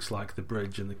things, like The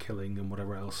Bridge and The Killing and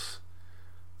whatever else.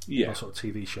 Yeah. Those sort of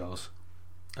TV shows.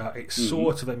 It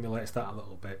sort of emulates that a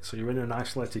little bit. So you're in an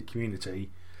isolated community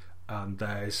and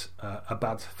there's a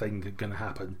bad thing going to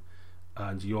happen,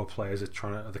 and your players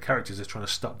the characters are trying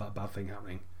to stop that bad thing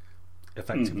happening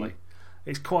effectively.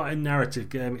 It's quite a narrative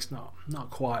game. It's not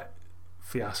quite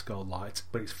Fiasco light,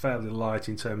 but it's fairly light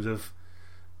in terms of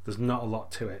there's not a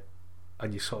lot to it,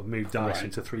 and you sort of move dice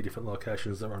into 3 different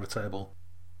locations that are on a table,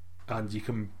 and you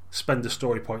can spend a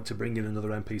story point to bring in another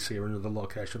NPC or another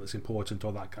location that's important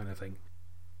or that kind of thing.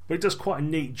 But it does quite a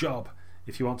neat job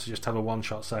if you want to just have a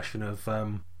one-shot session of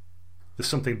there's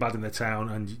something bad in the town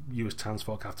and you as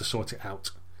townsfolk have to sort it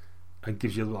out, and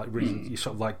gives you like reason. You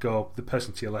sort of like go, the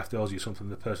person to your left owes you something,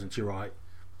 the person to your right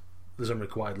there's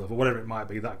unrequited love or whatever it might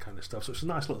be, that kind of stuff. So it's a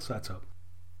nice little setup.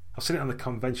 I've seen it on the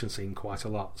convention scene quite a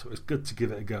lot, so it's good to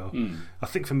give it a go. I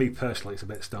think for me personally it's a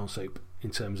bit stone soup in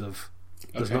terms of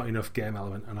there's not enough game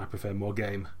element, and I prefer more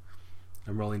game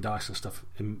and rolling dice and stuff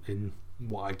in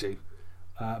what I do.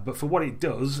 But for what it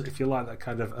does, if you like that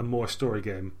kind of a more story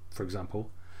game, for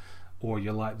example, or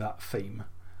you like that theme,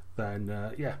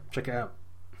 then check it out.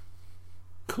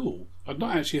 Cool. I'd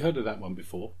not actually heard of that one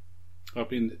before. I've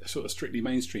been sort of strictly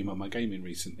mainstream on my gaming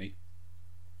recently,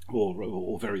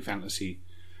 or very fantasy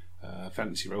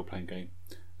role-playing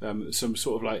game. Some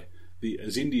sort of like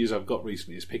as indie as I've got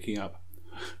recently is picking up,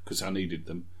 because I needed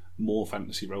them, more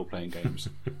fantasy role-playing games.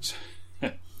 So,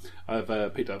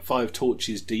 I've picked up 5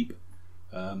 Torches Deep,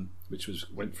 which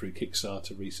went through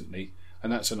Kickstarter recently,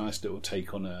 and that's a nice little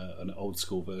take on an old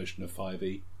school version of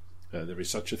 5e. There is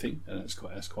such a thing, and that's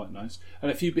quite nice.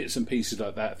 And a few bits and pieces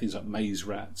like that, things like Maze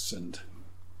Rats and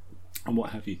what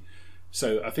have you.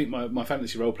 So I think my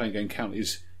fantasy role playing game count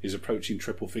is approaching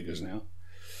triple figures now.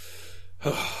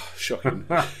 Shocking.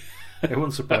 It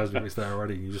wouldn't surprise me if it's there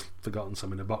already. You've just forgotten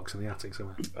some in a box in the attic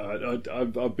somewhere.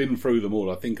 I've been through them all.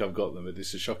 I think I've got them, but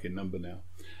it's a shocking number now.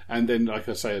 And then, like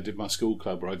I say, I did my school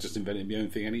club where I just invented my own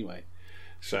thing anyway.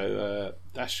 So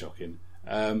that's shocking.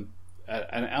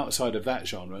 And outside of that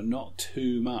genre, not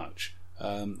too much.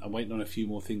 I'm waiting on a few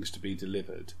more things to be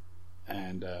delivered,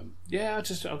 and I'm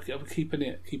keeping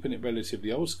it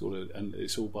relatively old school, and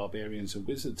it's all barbarians and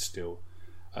wizards still,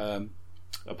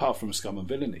 apart from Scum and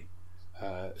Villainy.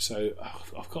 So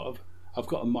I've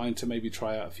got a mind to maybe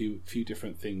try out a few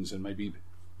different things, and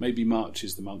maybe March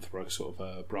is the month where I sort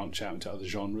of branch out into other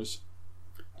genres.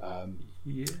 But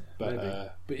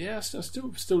yeah, I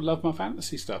still love my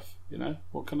fantasy stuff.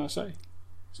 What can I say?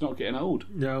 It's not getting old.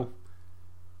 No.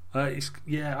 I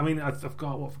mean, I've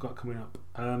got what I've got coming up.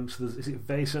 So is it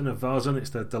Vaesen or Vaesen? It's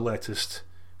the latest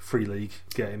Free League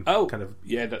game. Oh, kind of.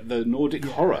 Yeah, the Nordic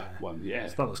horror one. Yeah,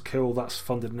 so that looks cool. That's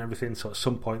funded and everything. So at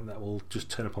some point that will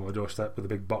just turn up on my doorstep with a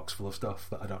big box full of stuff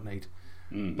that I don't need.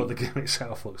 But the game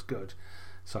itself looks good.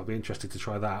 So I'll be interested to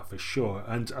try that out for sure.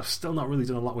 And I've still not really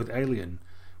done a lot with Alien,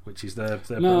 which is their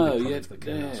branded product that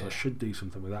came out. So I should do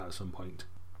something with that at some point.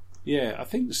 Yeah, I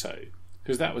think so,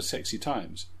 because that was Sexy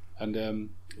Times,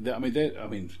 and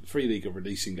Free League are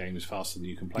releasing games faster than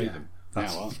you can play them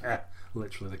now, aren't they? Yeah,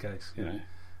 literally the case.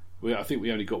 I think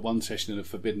we only got one session of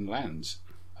Forbidden Lands,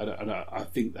 and I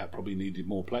think that probably needed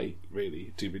more play,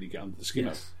 really, to really get under the skin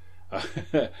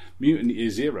of. Mutant Year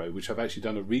Zero, which I've actually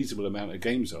done a reasonable amount of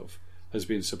games of, has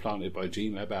been supplanted by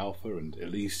Gene Lab Alpha and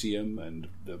Elysium and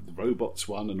the Robots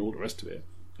one and all the rest of it.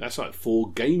 That's like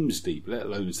 4 games deep, let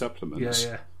alone supplements.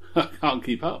 Yeah. I can't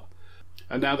keep up.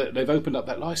 And now that they've opened up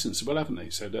that license, well, haven't they?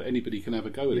 So that anybody can have a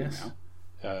go at it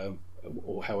now,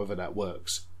 or however that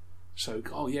works. So,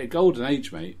 golden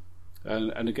age, mate.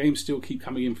 And the games still keep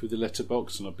coming in through the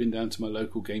letterbox. And I've been down to my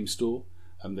local game store,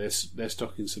 and they're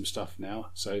stocking some stuff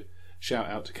now. So, shout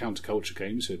out to Counterculture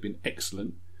Games, who have been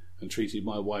excellent and treated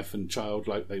my wife and child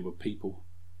like they were people,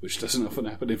 which doesn't often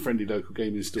happen in friendly local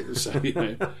gaming stores. So,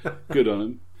 good on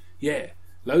them. Yeah.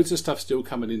 Loads of stuff still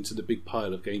coming into the big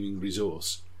pile of gaming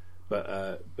resource,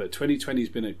 but 2020 has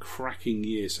been a cracking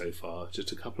year so far.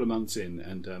 Just a couple of months in,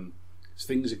 and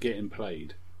things are getting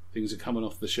played. Things are coming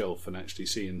off the shelf and actually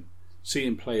seeing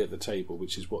play at the table,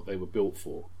 which is what they were built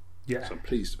for. Yeah. So I'm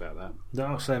pleased about that.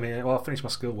 No, same here. Well, I finished my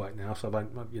schoolwork now, so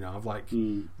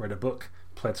I've read a book,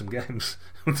 played some games,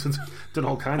 done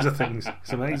all kinds of things.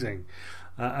 It's amazing.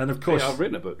 And of course, I've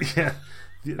written a book. Yeah.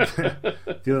 The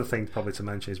other thing probably to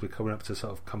mention is we're coming up to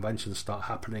sort of conventions start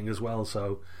happening as well.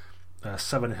 So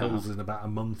Seven Hills in about a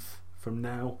month from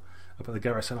now up at the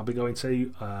Garrison I'll be going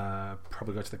to.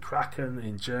 Probably go to the Kraken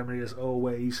in Germany as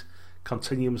always.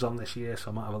 Continuum's on this year, so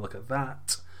I might have a look at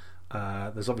that.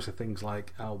 There's obviously things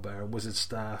like Owlbear and Wizard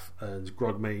Staff and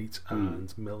Grogmeat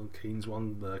and Milton Keynes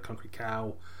one, the Concrete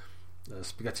Cow,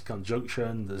 Spaghetti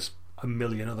Conjunction. There's a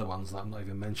million other ones that I'm not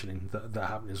even mentioning that are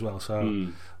happening as well. So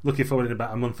looking forward in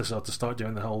about a month or so to start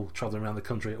doing the whole travelling around the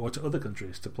country or to other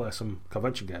countries to play some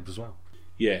convention games as well.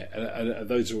 Yeah, and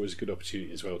those are always a good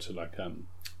opportunity as well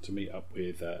to meet up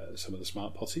with some of the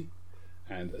Smart Potty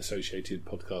and associated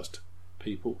podcast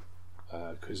people,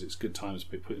 because it's good times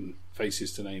to be putting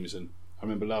faces to names. And I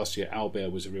remember last year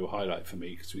Owlbear was a real highlight for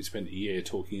me because we spent a year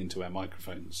talking into our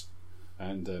microphones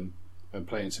and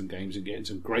playing some games and getting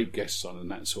some great guests on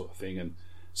and that sort of thing, and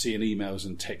seeing emails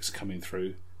and texts coming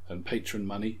through and patron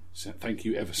money. So thank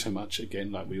you ever so much again,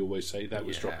 like we always say. That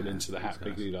was dropping into the hat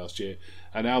bigly last year.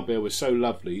 And Owlbear was so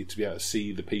lovely to be able to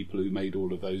see the people who made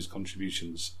all of those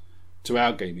contributions to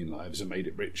our gaming lives and made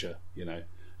it richer,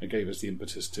 and gave us the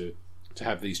impetus to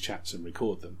have these chats and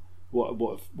record them.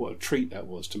 What a treat that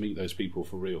was to meet those people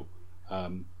for real.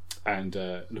 And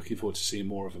looking forward to seeing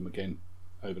more of them again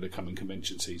over the coming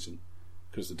convention season.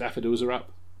 Because the daffodils are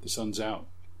up, the sun's out.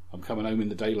 I'm coming home in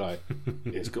the daylight.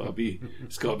 It's got to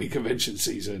be convention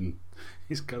season.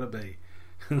 It's got to be.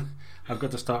 I've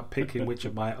got to start picking which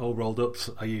of my all rolled ups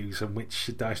I use and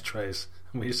which dice trays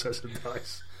and which sets of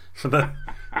dice for the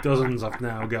dozens I've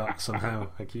now got somehow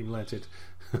accumulated.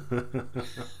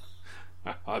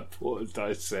 I bought a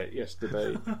dice set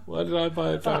yesterday. Why did I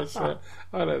buy a dice set?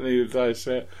 I don't need a dice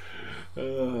set.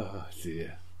 Oh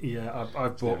dear. Yeah,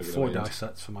 I've bought 4 dice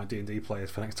sets for my D&D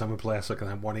players for next time we play, so I can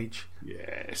have one each.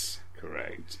 Yes,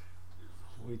 correct.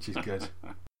 Which is good.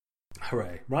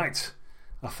 Hooray. Right.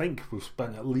 I think we've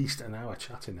spent at least an hour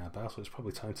chatting now, Bal, so it's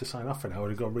probably time to sign off for an hour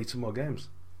and go and read some more games.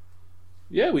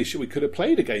 Yeah, we could have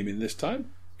played a game in this time.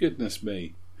 Goodness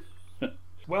me.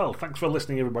 Well, thanks for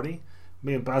listening, everybody.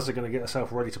 Me and Baz are going to get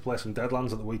ourselves ready to play some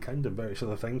Deadlands at the weekend and various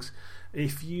other things.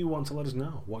 If you want to let us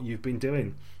know what you've been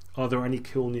doing, are there any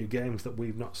cool new games that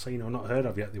we've not seen or not heard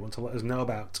of yet that you want to let us know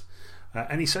about?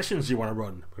 Any sessions you want to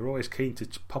run? We're always keen to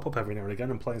pop up every now and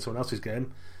again and play in someone else's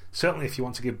game. Certainly if you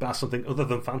want to give Baz something other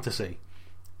than fantasy.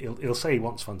 He'll say he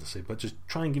wants fantasy, but just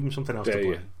try and give him something else to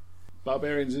play.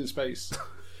 Barbarians in Space.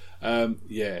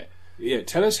 Yeah.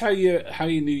 Tell us how your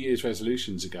New Year's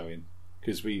resolutions are going,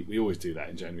 because we always do that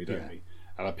in January, don't we?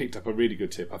 And I picked up a really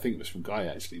good tip. I think it was from Guy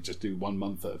actually. Just do 1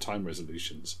 month at a time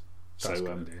resolutions. That's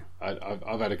so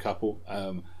I've had a couple,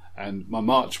 and my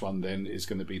March one then is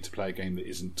going to be to play a game that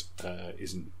isn't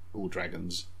all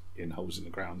dragons in holes in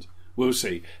the ground. We'll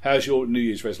see. How's your New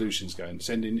Year's resolutions going?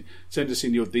 Send us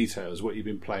in your details, what you've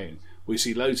been playing. We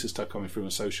see loads of stuff coming through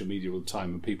on social media all the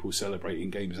time, and people celebrating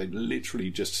games they've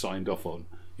literally just signed off on.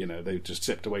 They've just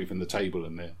stepped away from the table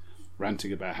and they're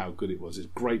ranting about how good it was. It's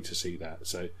great to see that.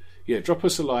 So yeah, drop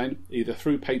us a line either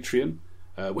through Patreon,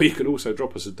 where you can also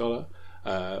drop us $1,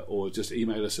 or just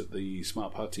email us at the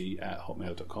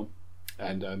smartparty@hotmail.com,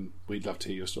 and we'd love to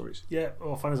hear your stories. Yeah,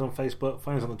 or find us on Facebook,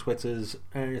 find us on the Twitters,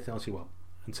 anything else you want.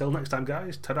 Until next time,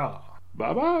 guys, ta-da!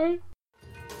 Bye-bye!